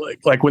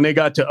like when they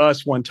got to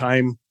us one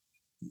time,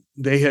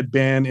 they had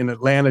been in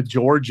Atlanta,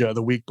 Georgia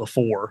the week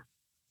before.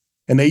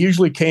 And they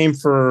usually came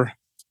for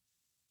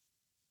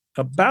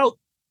about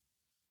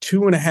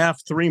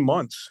 2.5, 3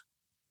 months.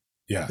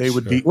 Yeah. They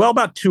would be,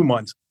 about 2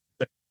 months.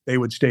 They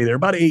would stay there,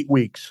 about 8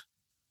 weeks.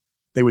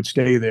 They would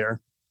stay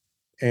there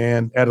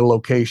and at a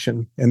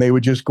location, and they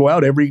would just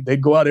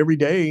they'd go out every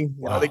day.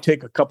 Wow. They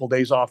take a couple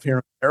days off here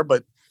and there,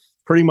 but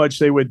pretty much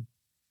they would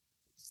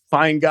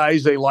find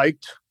guys they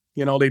liked.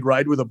 They'd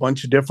ride with a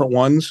bunch of different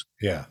ones.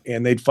 Yeah.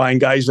 And they'd find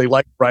guys they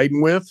liked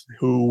riding with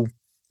who,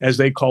 as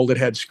they called it,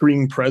 had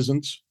screen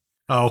presence.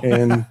 Oh.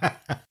 And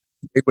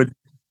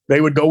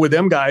they would go with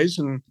them guys,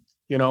 and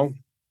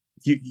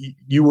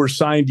you were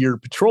assigned your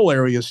patrol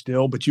area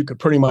still, but you could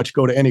pretty much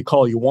go to any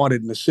call you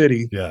wanted in the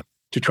city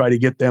to try to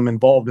get them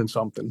involved in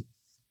something.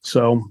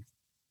 So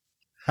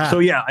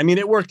yeah,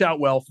 it worked out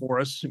well for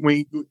us.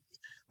 We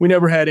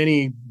never had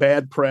any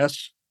bad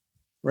press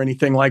or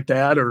anything like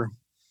that, or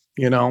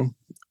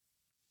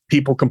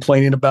people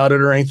complaining about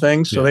it or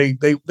anything. So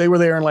they were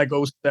there in like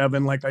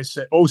 07, like I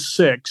said,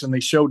 06, and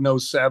they showed in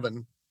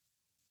 07.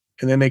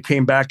 And then they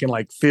came back in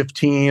like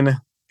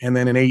 15 and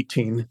then in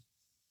 18.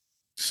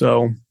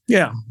 So,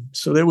 yeah.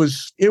 So it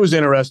was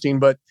interesting.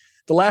 But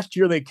the last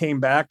year they came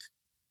back,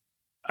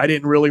 I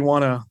didn't really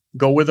want to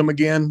go with them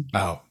again.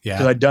 Oh, yeah.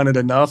 Because I'd done it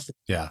enough.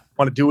 Yeah.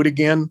 Want to do it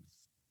again.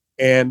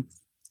 And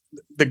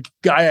the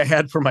guy I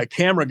had for my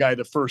camera guy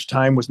the first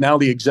time was now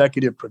the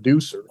executive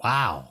producer.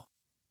 Wow.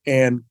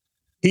 And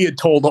he had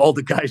told all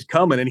the guys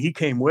coming, and he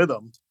came with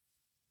them,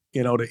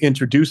 to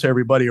introduce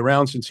everybody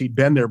around since he'd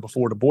been there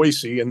before to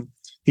Boise. And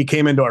he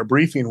came into our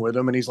briefing with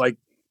him, and he's like,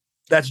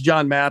 that's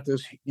John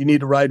Mathis. You need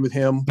to ride with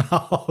him.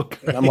 Oh,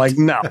 and I'm like,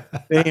 no,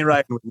 they ain't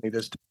riding with me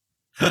this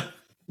time.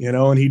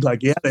 And he'd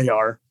like, yeah, they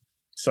are.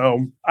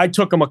 So I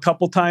took him a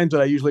couple times,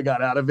 but I usually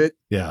got out of it.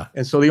 Yeah.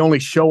 And so the only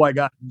show I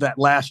got that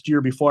last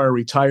year before I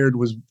retired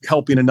was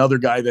helping another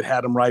guy that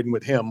had him riding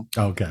with him.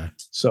 Okay.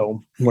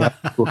 So when I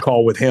went to a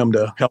call with him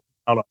to help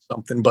out on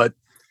something, but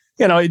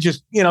it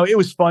just, it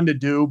was fun to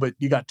do, but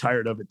you got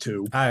tired of it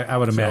too. I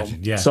would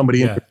imagine. Yeah.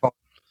 Somebody,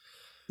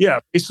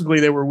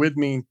 basically they were with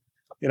me,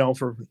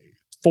 for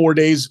 4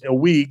 days a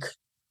week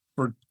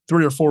for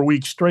 3 or 4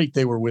 weeks straight,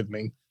 they were with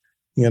me,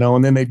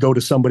 and then they'd go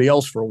to somebody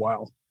else for a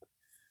while.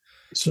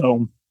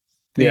 So,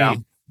 yeah.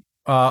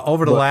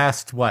 Over the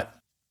last,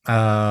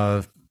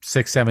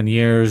 6-7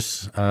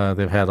 years,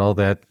 they've had all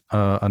that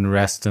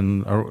unrest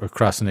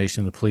across the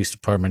nation, the police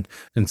department,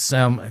 and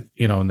some,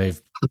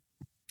 and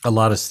a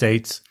lot of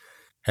states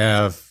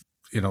have,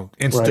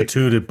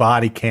 instituted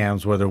body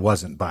cams where there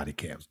wasn't body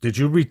cams. Did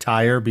you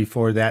retire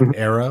before that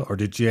era, or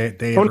did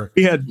they ever?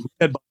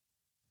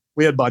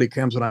 We had body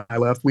cams when I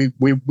left. We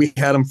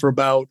had them for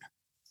about,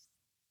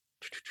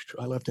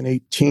 I left in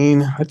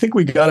 18. I think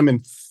we got them in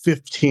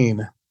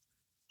 15.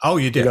 Oh,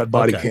 you did? We got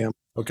body cam.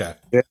 Okay.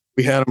 Yeah,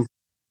 we had them.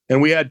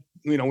 And we had,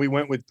 we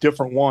went with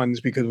different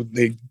ones because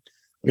they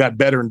got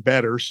better and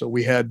better. So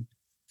we had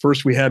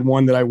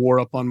one that I wore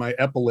up on my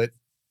epaulet.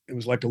 It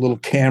was like a little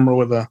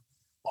camera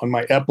on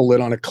my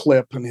epaulet on a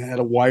clip, and it had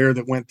a wire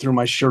that went through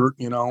my shirt,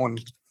 and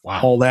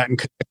all that, and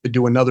connected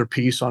to another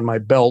piece on my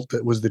belt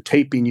that was the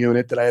taping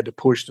unit that I had to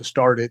push to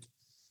start it.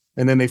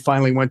 And then they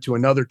finally went to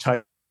another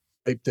type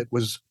that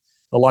was,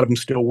 a lot of them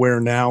still wear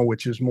now,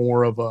 which is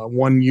more of a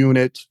one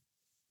unit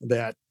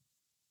that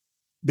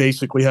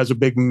basically has a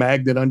big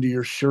magnet under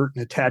your shirt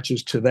and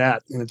attaches to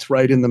that. And it's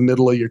right in the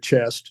middle of your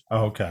chest.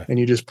 Oh, okay. And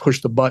you just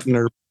push the button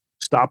or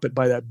stop it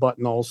by that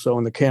button also.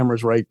 And the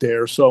camera's right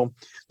there. So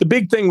the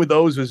big thing with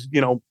those is,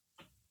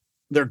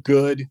 they're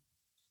good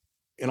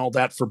and all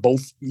that for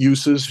both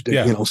uses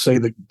to, say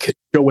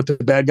show what the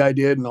bad guy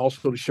did and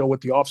also to show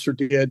what the officer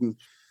did. And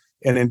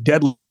in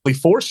deadly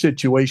force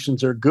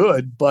situations, they're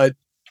good. But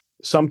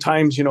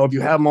sometimes, if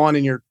you have them on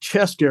in your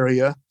chest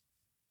area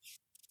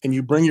and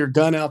you bring your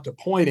gun out to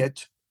point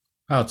it,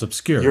 it's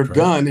obscured. Your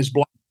gun is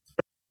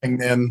blocking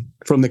then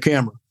from the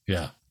camera.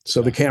 Yeah.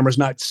 So the camera's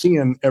not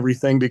seeing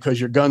everything because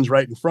your gun's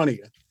right in front of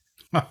you.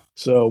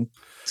 So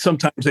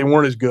sometimes they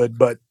weren't as good,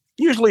 but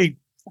usually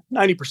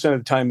 90% of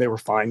the time they were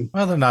fine.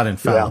 Well, they're not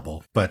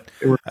infallible, but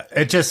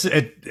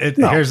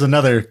here's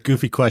another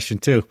goofy question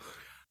too.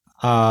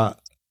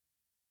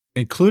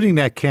 Including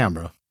that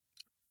camera,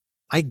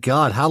 my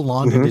God, how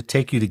long did it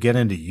take you to get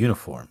into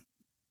uniform?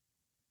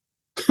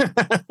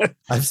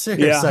 I'm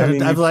serious.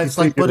 Yeah, it's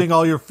like putting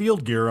all your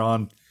field gear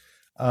on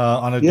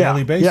a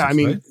daily basis.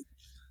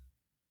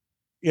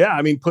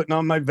 Yeah, right? Putting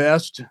on my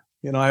vest.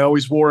 I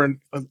always wore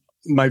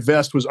my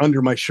vest was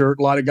under my shirt.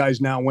 A lot of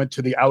guys now went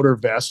to the outer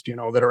vest,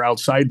 that are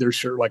outside their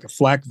shirt, like a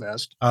flak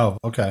vest. Oh,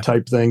 okay.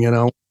 Type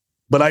thing,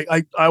 But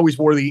I always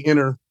wore the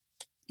inner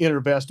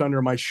vest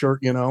under my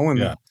shirt,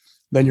 and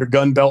then your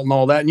gun belt and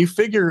all that. And you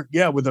figure,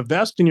 with a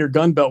vest and your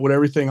gun belt with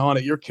everything on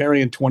it, you're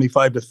carrying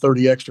 25 to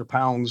 30 extra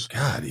pounds.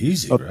 God,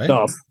 easy, right?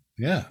 Stuff.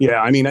 Yeah.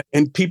 Yeah.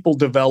 And people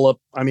develop,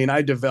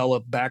 I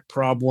developed back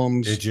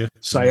problems, Did you?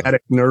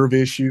 Sciatic nerve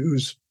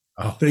issues,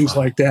 things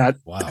like that.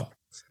 Wow.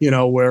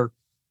 Where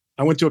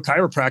I went to a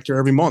chiropractor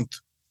every month.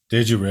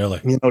 Did you really?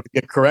 To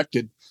get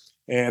corrected.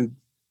 And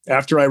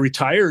after I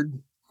retired,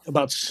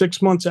 about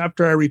 6 months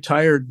after I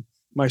retired,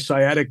 my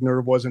sciatic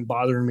nerve wasn't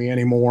bothering me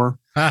anymore.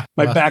 My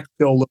back's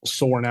still a little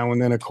sore now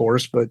and then, of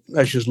course, but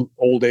that's just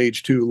old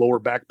age too, lower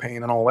back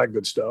pain and all that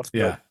good stuff.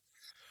 Yeah.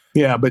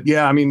 But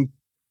getting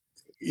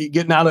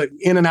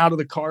in and out of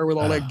the car with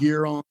all that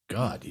gear on.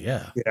 God,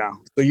 yeah. Yeah.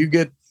 So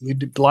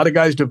a lot of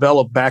guys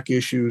develop back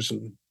issues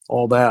and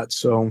all that.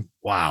 So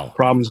wow.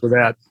 Problems with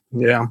that.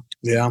 Yeah.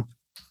 Yeah.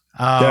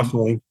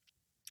 Definitely.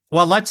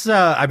 Well, let's,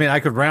 I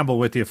could ramble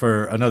with you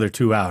for another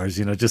 2 hours,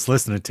 just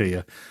listening to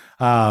you.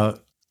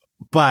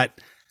 But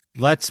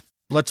let's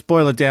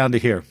boil it down to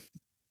here.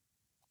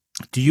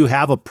 Do you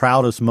have a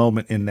proudest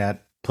moment in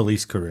that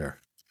police career?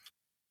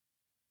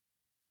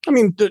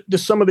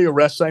 Some of the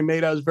arrests I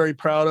made, I was very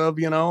proud of,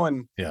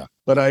 and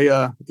but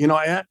I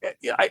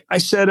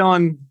said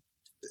on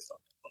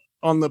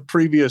the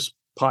previous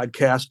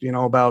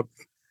podcast, about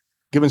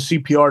giving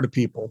CPR to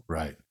people.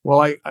 Right.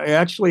 Well, I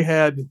actually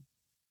had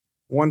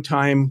one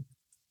time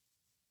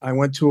I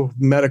went to a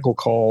medical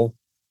call.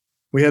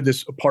 We had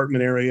this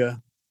apartment area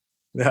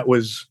that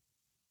was,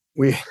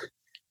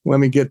 let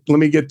me get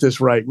this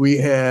right. We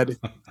had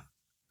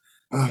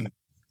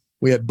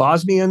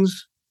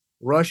Bosnians,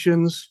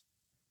 Russians,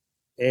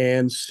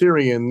 and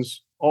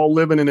Syrians all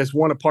living in this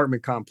one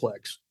apartment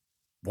complex.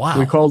 Wow.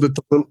 We called it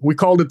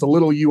the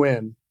little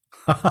UN.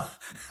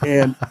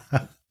 And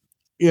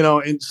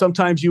and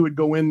sometimes you would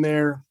go in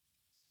there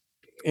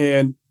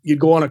and you'd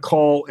go on a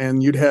call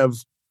and you'd have,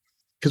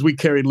 because we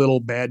carried little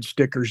badge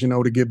stickers,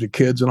 to give to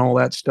kids and all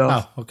that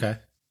stuff. Oh, okay.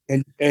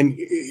 And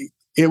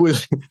it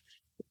was,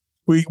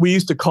 we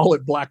used to call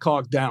it Black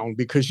Hawk Down,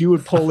 because you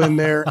would pull in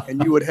there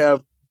and you would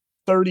have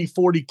 30,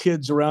 40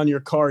 kids around your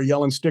car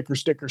yelling sticker,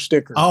 sticker,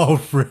 sticker.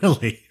 Oh,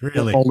 really?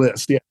 Really? All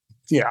this. Yeah.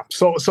 Yeah.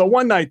 So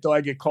one night though,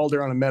 I get called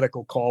there on a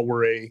medical call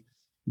where a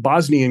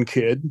Bosnian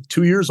kid,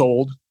 2 years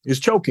old, is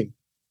choking.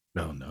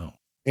 No.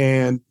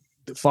 And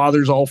the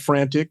father's all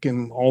frantic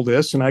and all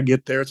this. And I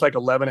get there, it's like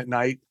 11 at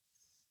night.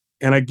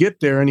 And I get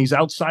there and he's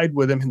outside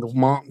with him. And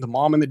the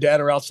mom and the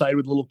dad are outside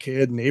with the little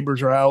kid.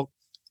 Neighbors are out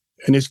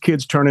and his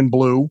kid's turning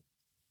blue.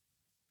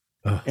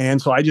 And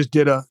so I just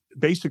did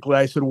basically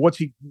I said,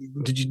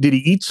 did he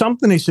eat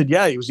something? He said,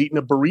 yeah, he was eating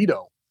a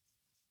burrito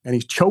and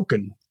he's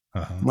choking.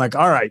 I'm like,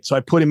 all right. So I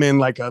put him in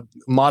like a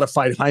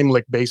modified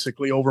Heimlich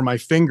basically over my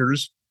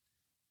fingers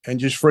and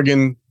just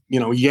friggin',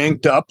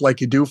 yanked up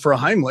like you do for a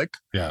Heimlich.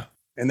 Yeah.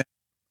 And the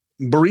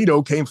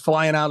burrito came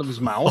flying out of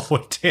his mouth. Oh,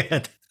 it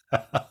did.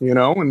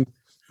 And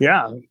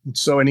yeah.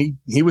 So, and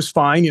he was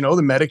fine.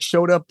 The medics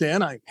showed up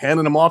then. I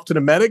handed him off to the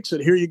medics,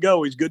 said, here you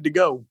go. He's good to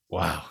go.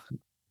 Wow.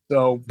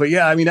 So, but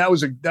yeah, I mean, that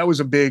was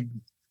a big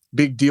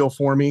deal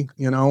for me,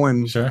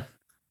 and sure.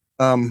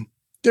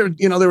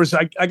 There was,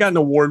 I got an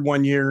award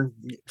one year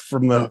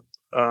from the,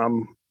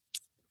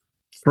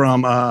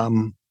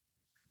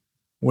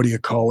 what do you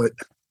call it?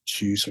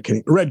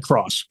 Jeez, Red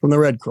Cross, from the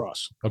Red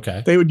Cross.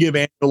 Okay. They would give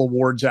annual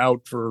awards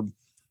out for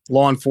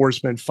law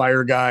enforcement,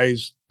 fire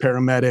guys,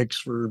 paramedics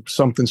for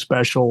something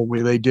special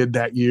where they did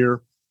that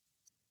year.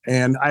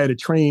 And I had a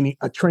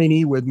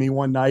trainee with me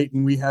one night,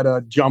 and we had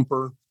a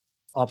jumper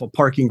off a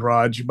parking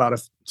garage, about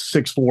a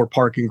 6th-floor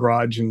parking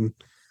garage. And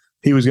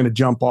he was going to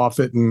jump off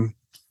it, and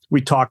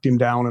we talked him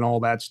down and all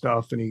that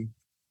stuff. And he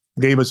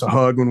gave us a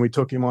hug when we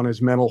took him on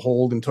his mental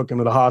hold and took him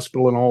to the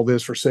hospital and all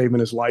this for saving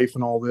his life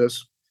and all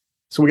this.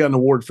 So we got an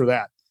award for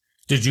that.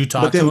 Did you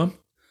talk to him?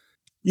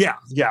 Yeah.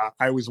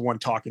 I was the one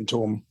talking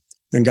to him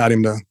and got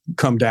him to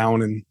come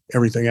down and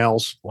everything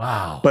else.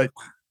 Wow. But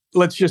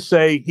let's just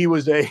say he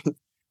was I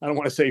don't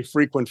want to say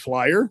frequent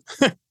flyer,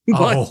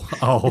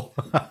 but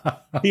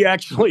he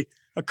actually,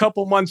 a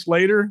couple months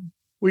later,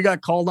 we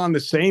got called on the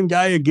same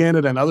guy again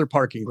at another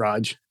parking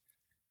garage.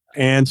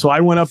 And so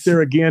I went up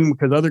there again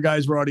because other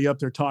guys were already up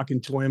there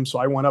talking to him. So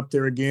I went up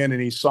there again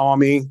and he saw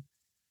me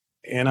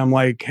and I'm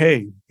like,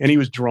 hey, and he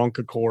was drunk,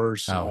 of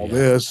course,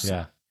 this.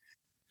 Yeah.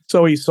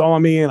 So he saw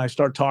me and I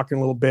started talking a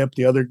little bit.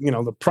 The other,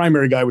 the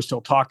primary guy was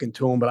still talking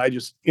to him, but I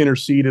just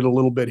interceded a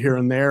little bit here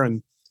and there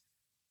and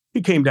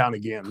he came down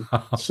again.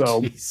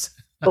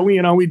 But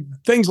we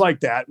things like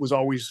that was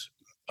always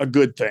a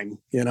good thing,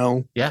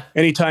 Yeah.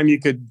 Anytime you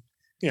could,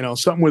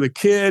 something with a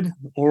kid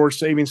or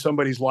saving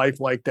somebody's life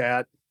like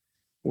that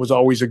was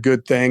always a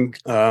good thing.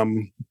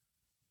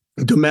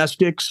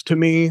 Domestics, to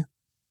me,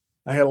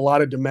 I had a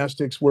lot of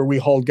domestics where we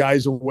hauled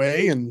guys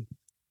away and,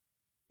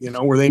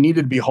 where they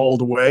needed to be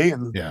hauled away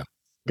and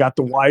got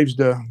the wives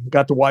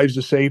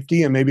to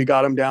safety and maybe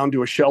got them down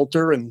to a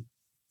shelter and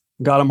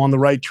got them on the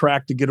right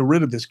track to get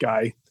rid of this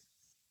guy.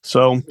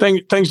 So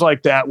things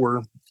like that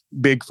were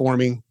big for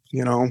me,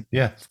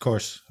 Yeah, of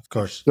course.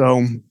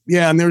 So,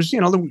 yeah. And there's,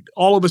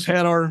 all of us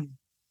had our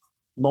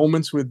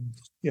moments with,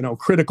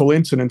 critical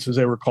incidents, as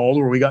they were called,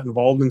 where we got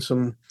involved in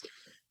some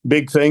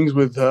big things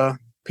with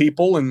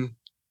people. And,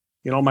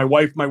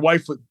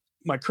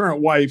 my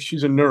current wife,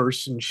 she's a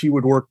nurse and she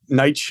would work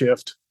night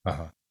shift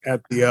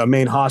at the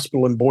main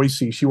hospital in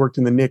Boise. She worked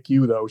in the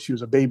NICU though. She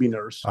was a baby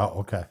nurse. Oh,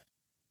 okay.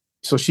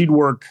 So she'd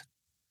work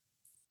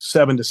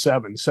 7 to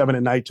 7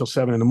 at night till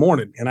 7 in the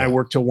morning. And I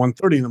worked till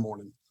 1:30 in the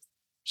morning.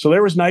 So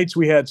there was nights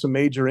we had some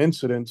major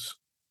incidents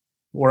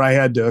where I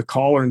had to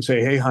call her and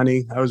say, hey,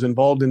 honey, I was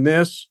involved in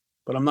this,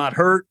 but I'm not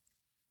hurt.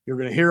 You're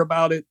going to hear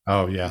about it.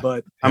 Oh, yeah.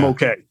 But I'm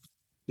okay.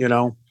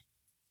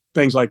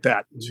 Things like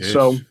that. Jeez.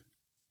 So,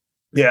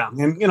 yeah.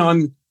 And,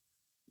 and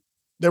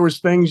there was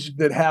things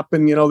that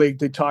happened,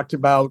 they talked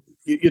about,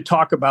 you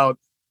talk about,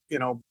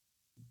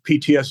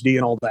 PTSD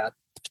and all that.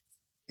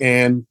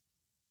 And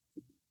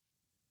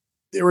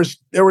there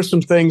were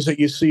some things that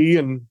you see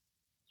and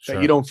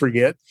that you don't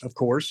forget, of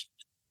course.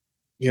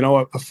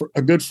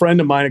 A good friend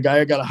of mine, a guy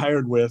I got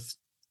hired with,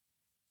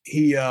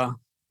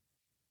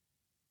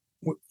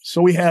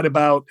 so we had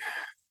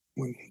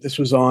this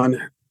was on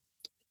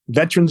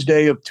Veterans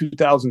Day of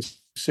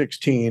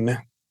 2016.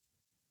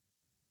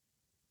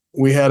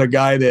 We had a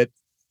guy that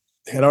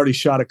had already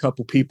shot a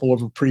couple people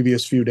over the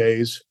previous few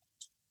days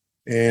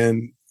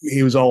and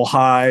he was all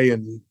high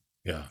and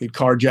he'd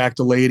carjacked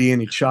a lady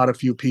and he'd shot a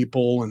few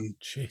people and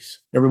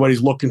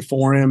everybody's looking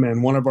for him.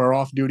 And one of our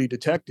off-duty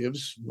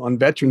detectives on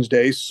Veterans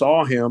Day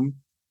saw him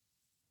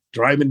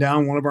driving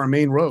down one of our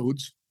main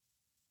roads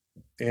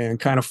and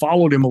kind of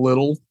followed him a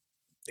little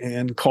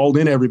and called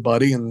in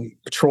everybody. And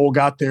patrol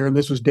got there and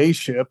this was day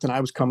shift and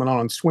I was coming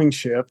on swing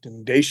shift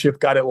and day shift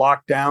got it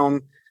locked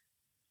down.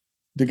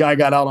 The guy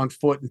got out on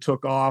foot and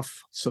took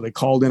off. So they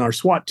called in our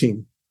SWAT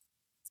team.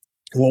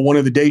 Well, one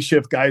of the day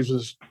shift guys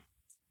was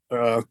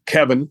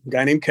Kevin, a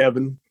guy named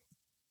Kevin.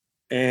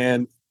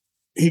 And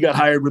he got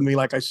hired with me.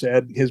 Like I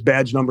said, his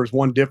badge number is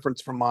one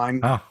difference from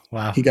mine. Oh,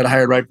 wow. He got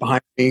hired right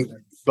behind me,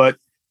 but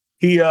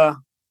he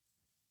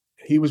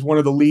was one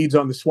of the leads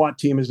on the SWAT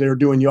team as they were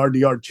doing yard to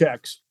yard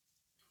checks.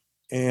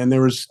 And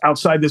there was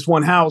outside this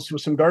one house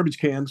with some garbage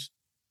cans.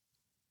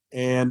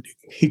 And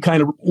he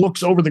kind of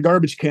looks over the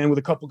garbage can with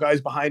a couple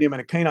guys behind him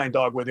and a canine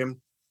dog with him.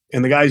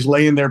 And the guy's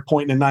laying there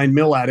pointing a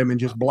 9mm at him and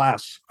just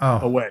blasts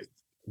away.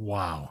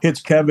 Wow.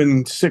 Hits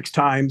Kevin 6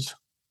 times.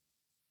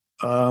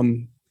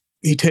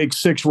 He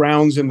takes 6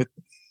 rounds in the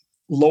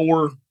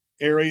lower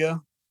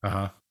area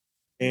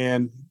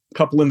and a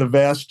couple in the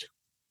vest.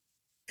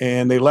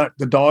 And they let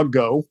the dog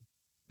go.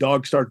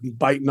 Dog starts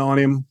biting on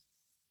him.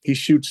 He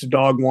shoots the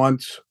dog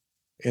once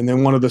And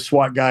then one of the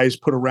SWAT guys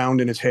put a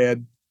round in his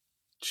head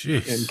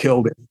and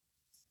killed him.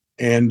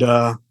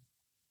 And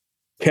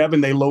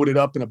Kevin, they loaded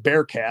up in a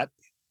Bearcat,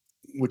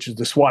 which is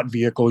the SWAT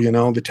vehicle,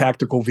 the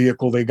tactical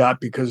vehicle they got,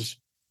 because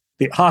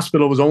the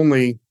hospital was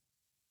only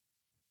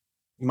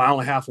a mile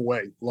and a half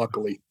away,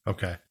 luckily.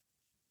 Okay.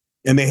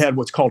 And they had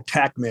what's called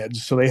TAC meds.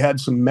 So they had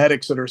some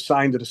medics that are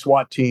assigned to the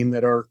SWAT team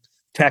that are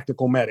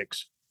tactical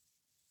medics.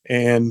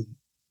 And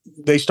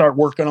they start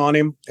working on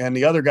him. And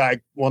another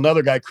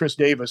guy, Chris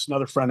Davis,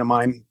 another friend of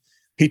mine,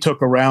 he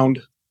took a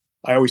round.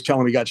 I always tell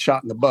him he got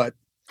shot in the butt,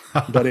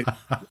 but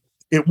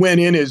it went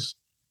in his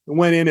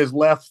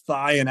left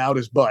thigh and out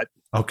his butt.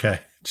 Okay.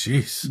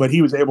 Jeez. But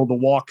he was able to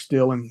walk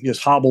still and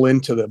just hobble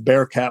into the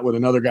Bearcat with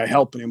another guy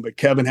helping him. But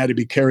Kevin had to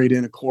be carried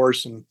in, of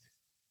course.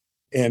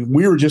 And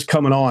we were just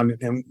coming on,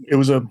 and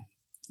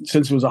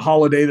since it was a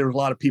holiday, there was a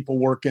lot of people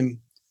working.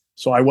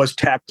 So I was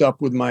tacked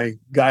up with my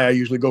guy I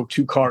usually go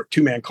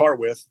two-man car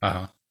with.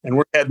 Uh-huh. And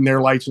we're heading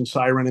there, lights and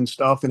siren and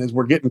stuff. And as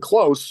we're getting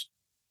close,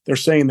 they're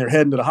saying they're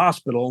heading to the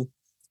hospital.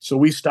 So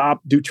we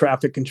stop, do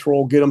traffic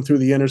control, get them through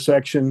the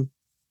intersection,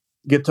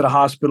 get to the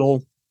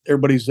hospital.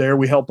 Everybody's there.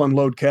 We help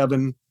unload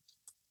Kevin.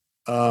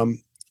 And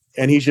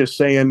he's just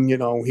saying,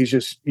 he's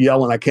just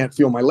yelling, "I can't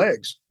feel my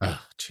legs."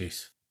 Oh,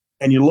 jeez.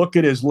 And you look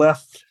at his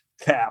left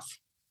calf,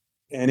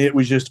 and it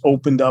was just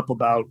opened up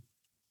about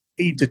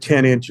 8 to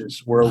 10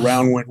 inches where a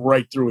round went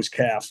right through his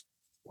calf.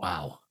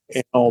 Wow.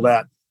 And all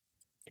that.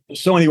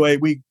 So anyway,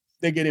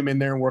 they get him in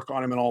there and work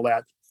on him and all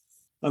that.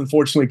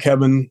 Unfortunately,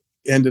 Kevin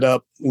ended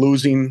up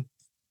losing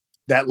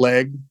that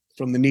leg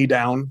from the knee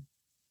down,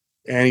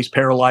 and he's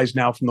paralyzed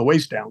now from the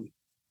waist down.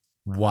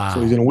 Wow.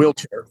 So he's in a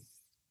wheelchair.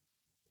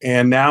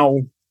 And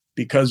now,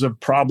 because of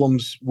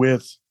problems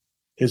with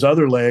his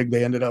other leg,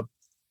 they ended up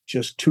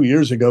just 2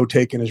 years ago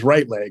taking his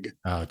right leg.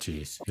 Oh,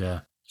 geez.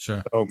 Yeah,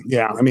 sure. So,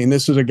 yeah, I mean,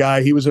 this is a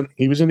guy, he was in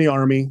the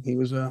Army. He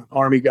was an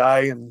Army guy,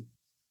 and,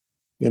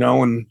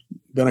 and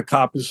been a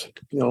cop is,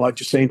 like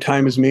the same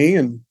time as me,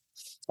 and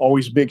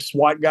always a big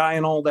SWAT guy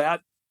and all that.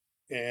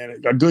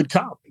 And a good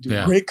cop,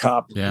 a great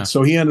cop. Yeah.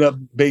 So he ended up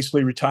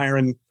basically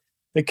retiring.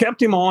 They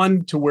kept him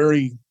on to where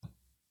he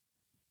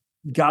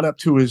got up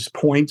to his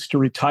points to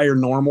retire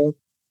normal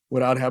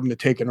without having to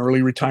take an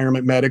early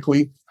retirement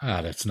medically.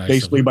 Ah, that's nice.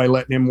 Basically by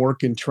letting him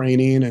work in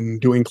training and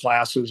doing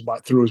classes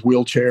through his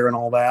wheelchair and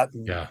all that.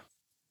 And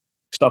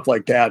stuff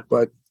like that.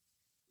 But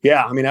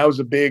yeah, I mean, that was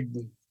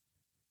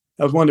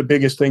one of the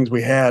biggest things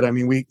we had. I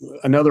mean,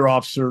 another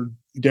officer,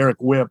 Derek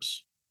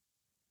Whips,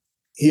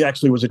 he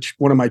actually was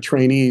one of my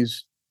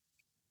trainees.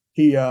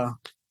 He,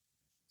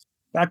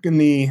 back in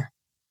the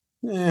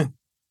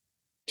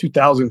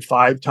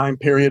 2005 time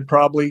period,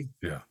 probably.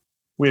 Yeah.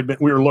 We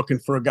were looking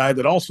for a guy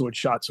that also had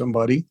shot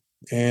somebody,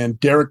 and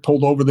Derek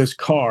pulled over this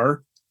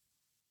car,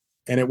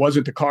 and it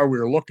wasn't the car we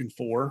were looking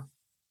for,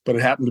 but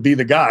it happened to be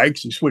the guy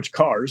because he switched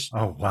cars.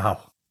 Oh,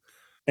 wow.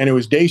 And it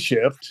was day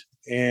shift,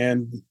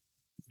 and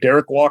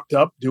Derek walked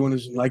up doing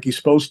like he's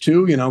supposed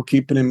to,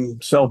 keeping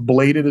himself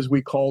bladed, as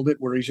we called it,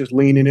 where he's just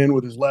leaning in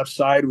with his left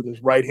side with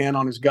his right hand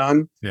on his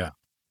gun. Yeah.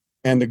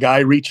 And the guy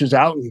reaches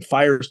out and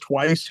fires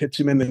twice, hits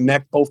him in the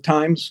neck both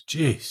times.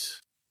 Jeez.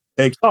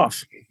 Takes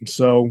off.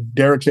 So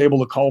Derek's able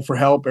to call for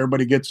help.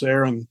 Everybody gets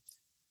there and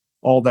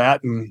all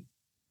that. And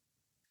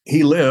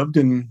he lived.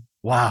 And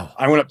wow.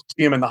 I went up to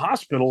see him in the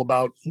hospital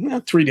about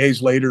 3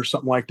 days later,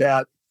 something like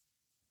that.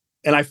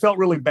 And I felt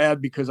really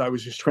bad because I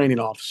was his training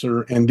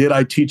officer. And did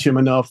I teach him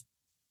enough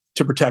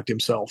to protect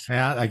himself?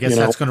 Yeah, I guess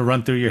that's going to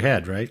run through your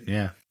head, right?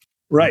 Yeah.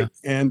 Right.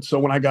 Yeah. And so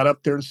when I got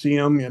up there to see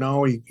him,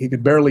 he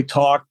could barely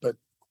talk,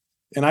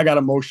 and I got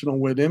emotional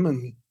with him.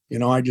 And,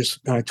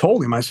 I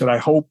told him, I said, I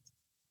hope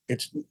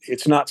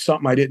it's not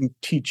something I didn't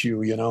teach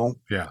you,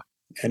 Yeah.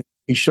 And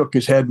he shook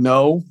his head.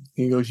 No,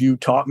 he goes, "You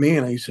taught me."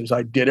 And he says,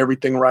 "I did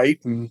everything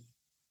right." And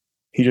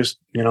he just,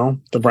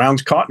 the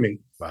Browns caught me.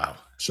 Wow.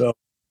 So,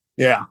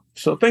 yeah.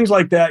 So things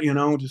like that,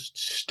 just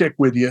stick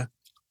with you.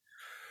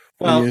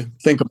 Well, when you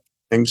think of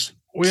things.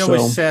 We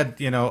always said,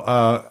 and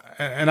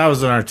I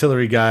was an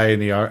artillery guy in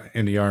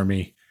the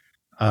Army.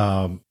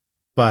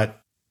 But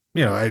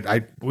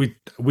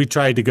we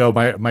tried to go,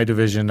 my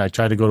division, I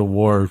tried to go to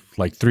war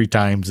like 3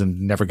 times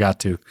and never got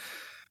to.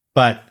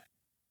 But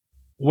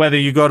whether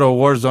you go to a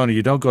war zone or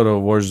you don't go to a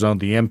war zone,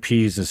 the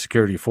MPs and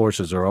security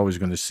forces are always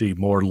going to see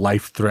more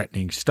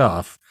life-threatening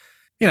stuff,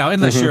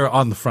 unless you're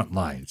on the front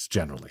lines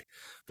generally.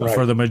 But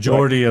for the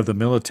majority of the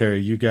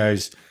military, you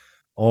guys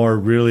are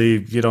really,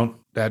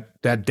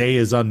 that day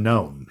is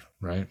unknown,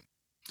 right?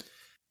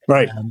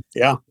 Right. And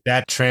yeah.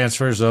 That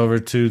transfers over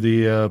to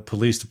the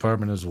police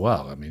department as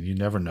well. I mean, you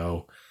never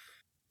know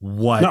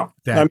what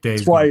that day.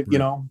 That's why,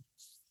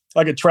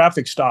 like a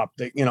traffic stop,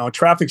 a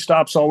traffic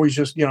stop's always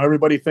just,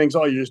 everybody thinks,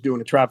 oh, you're just doing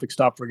a traffic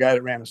stop for a guy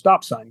that ran a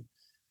stop sign.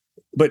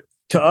 But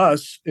to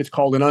us, it's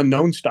called an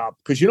unknown stop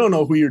because you don't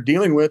know who you're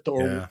dealing with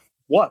or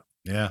what.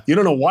 Yeah. You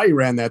don't know why he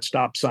ran that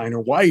stop sign or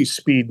why he's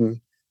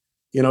speeding.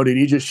 Did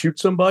he just shoot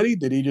somebody?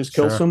 Did he just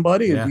kill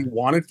somebody? And he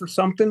wanted for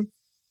something?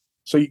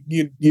 So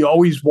you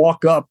always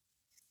walk up,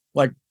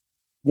 like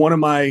one of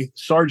my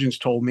sergeants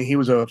told me, he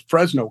was a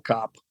Fresno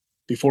cop,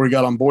 before he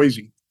got on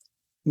Boise.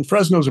 And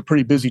Fresno's a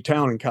pretty busy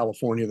town in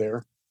California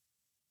there.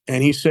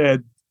 And he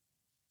said,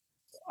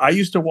 I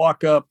used to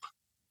walk up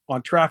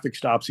on traffic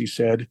stops, he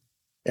said,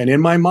 and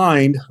in my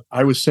mind,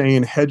 I was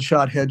saying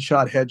headshot,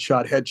 headshot,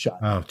 headshot, headshot.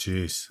 Oh,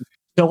 geez.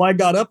 Till I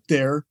got up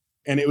there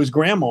and it was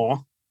grandma,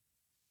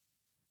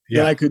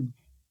 then I could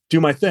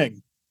do my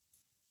thing.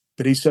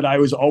 But he said, I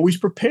was always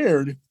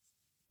prepared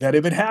that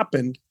if it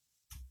happened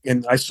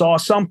and I saw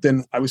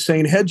something, I was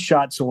saying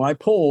headshot. So when I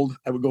pulled,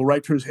 I would go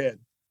right to his head.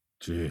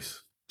 Jeez.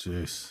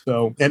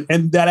 So,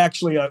 and that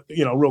actually,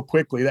 real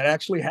quickly, that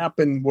actually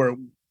happened where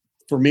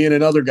for me and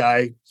another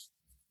guy,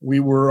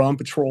 we were on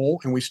patrol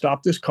and we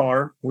stopped this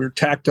car. We were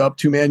tacked up,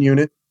 2-man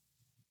unit,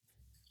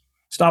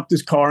 stopped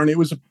this car. And it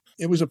was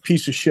a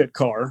piece of shit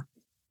car,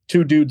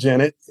 2 dudes in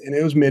it. And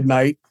it was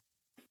midnight.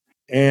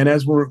 And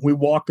as we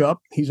walk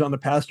up, he's on the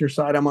passenger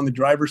side. I'm on the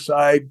driver's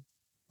side.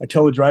 I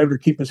tell the driver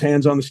to keep his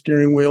hands on the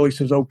steering wheel. He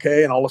says,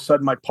 okay. And all of a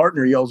sudden my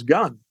partner yells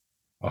gun.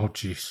 Oh,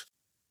 geez.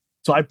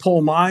 So I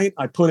pull mine,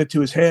 I put it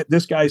to his head,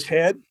 this guy's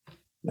head.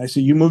 And I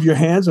say, you move your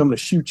hands, I'm going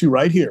to shoot you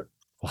right here.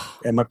 Wow.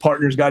 And my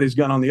partner's got his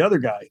gun on the other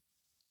guy.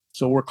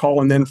 So we're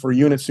calling then for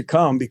units to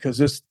come because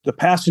the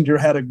passenger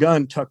had a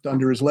gun tucked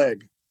under his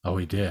leg. Oh,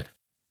 he did.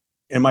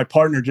 And my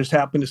partner just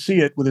happened to see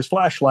it with his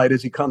flashlight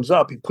as he comes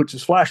up. He puts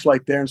his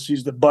flashlight there and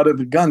sees the butt of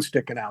the gun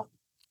sticking out.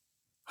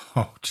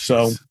 Oh, geez.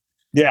 So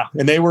yeah.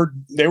 And they were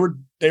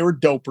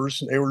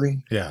dopers.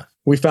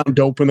 We found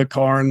dope in the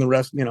car and the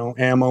rest,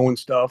 ammo and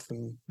stuff.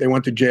 And they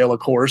went to jail, of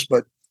course,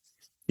 but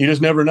you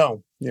just never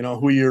know,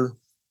 who you're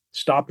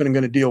stopping and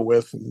going to deal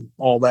with and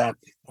all that.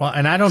 Well,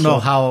 and I don't know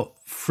how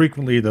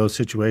frequently those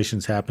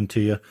situations happen to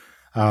you.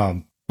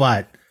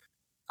 But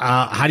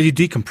how do you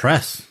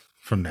decompress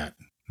from that?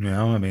 You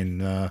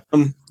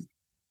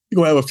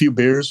go have a few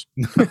beers.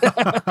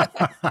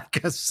 I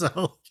guess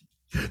so.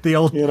 The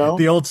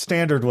old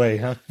standard way,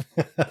 huh?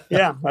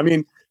 Yeah.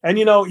 And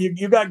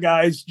you got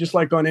guys just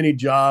like on any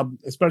job,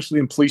 especially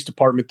in police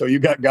department, though, you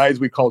got guys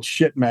we call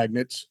shit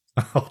magnets.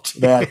 Oh,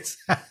 that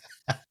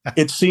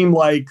it seemed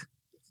like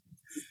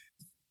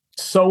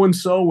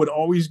so-and-so would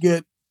always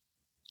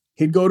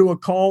he'd go to a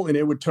call and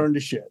it would turn to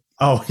shit.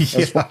 Oh,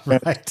 yeah,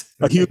 right.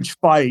 A huge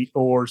fight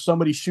or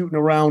somebody shooting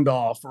a round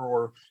off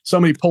or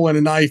somebody pulling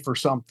a knife or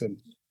something,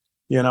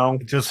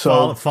 It just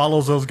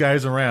follows those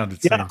guys around,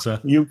 it seems. Huh?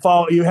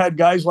 You had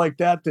guys like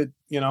that,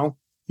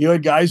 you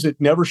had guys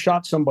that never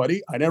shot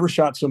somebody. I never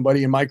shot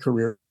somebody in my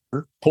career.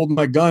 Pulled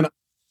my gun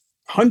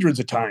hundreds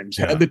of times.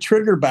 Had the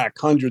trigger back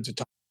hundreds of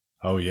times.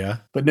 Oh, yeah?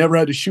 But never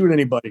had to shoot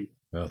anybody.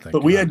 Oh, thank but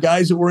God. We had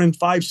guys that were in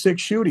 5-6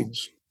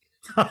 shootings,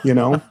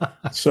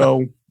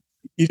 So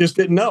you just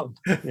didn't know.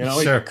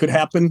 Sure. It could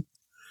happen.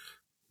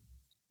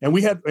 And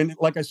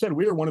like I said,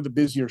 we were one of the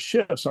busier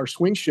shifts. Our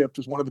swing shift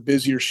was one of the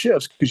busier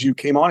shifts because you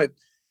came on it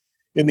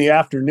in the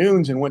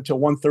afternoons and went till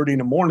 1:30 in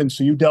the morning.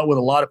 So you dealt with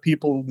a lot of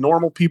people,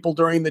 normal people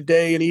during the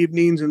day and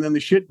evenings, and then the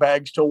shit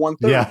bags till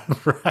 1:30. Yeah,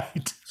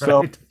 right.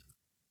 So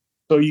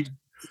we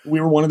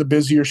were one of the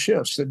busier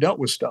shifts that dealt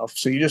with stuff.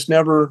 So you just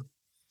never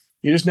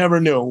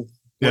knew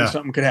when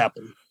something could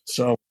happen.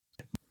 So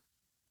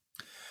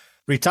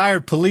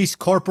retired police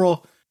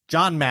corporal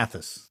John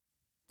Mathis,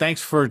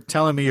 thanks for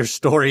telling me your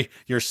story,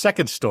 your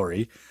second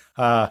story.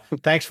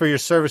 Thanks for your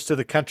service to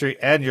the country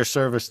and your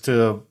service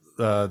to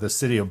the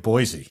city of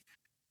Boise.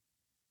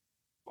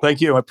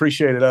 Thank you. I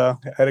appreciate it. I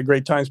had a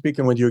great time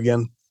speaking with you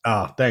again.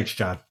 Thanks,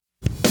 John.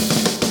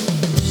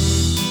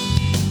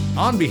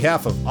 On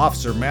behalf of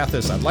Officer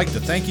Mathis, I'd like to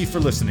thank you for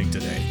listening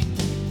today.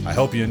 I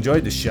hope you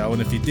enjoyed the show,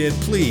 and if you did,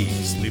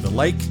 please leave a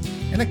like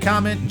and a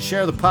comment and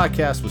share the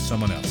podcast with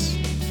someone else.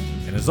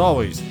 And as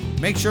always,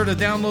 make sure to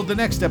download the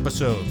next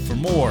episode for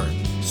more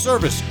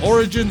service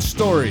origin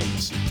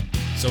stories.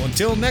 So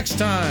until next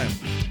time,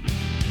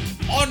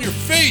 on your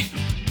feet,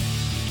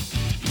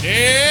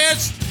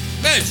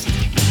 dismissed.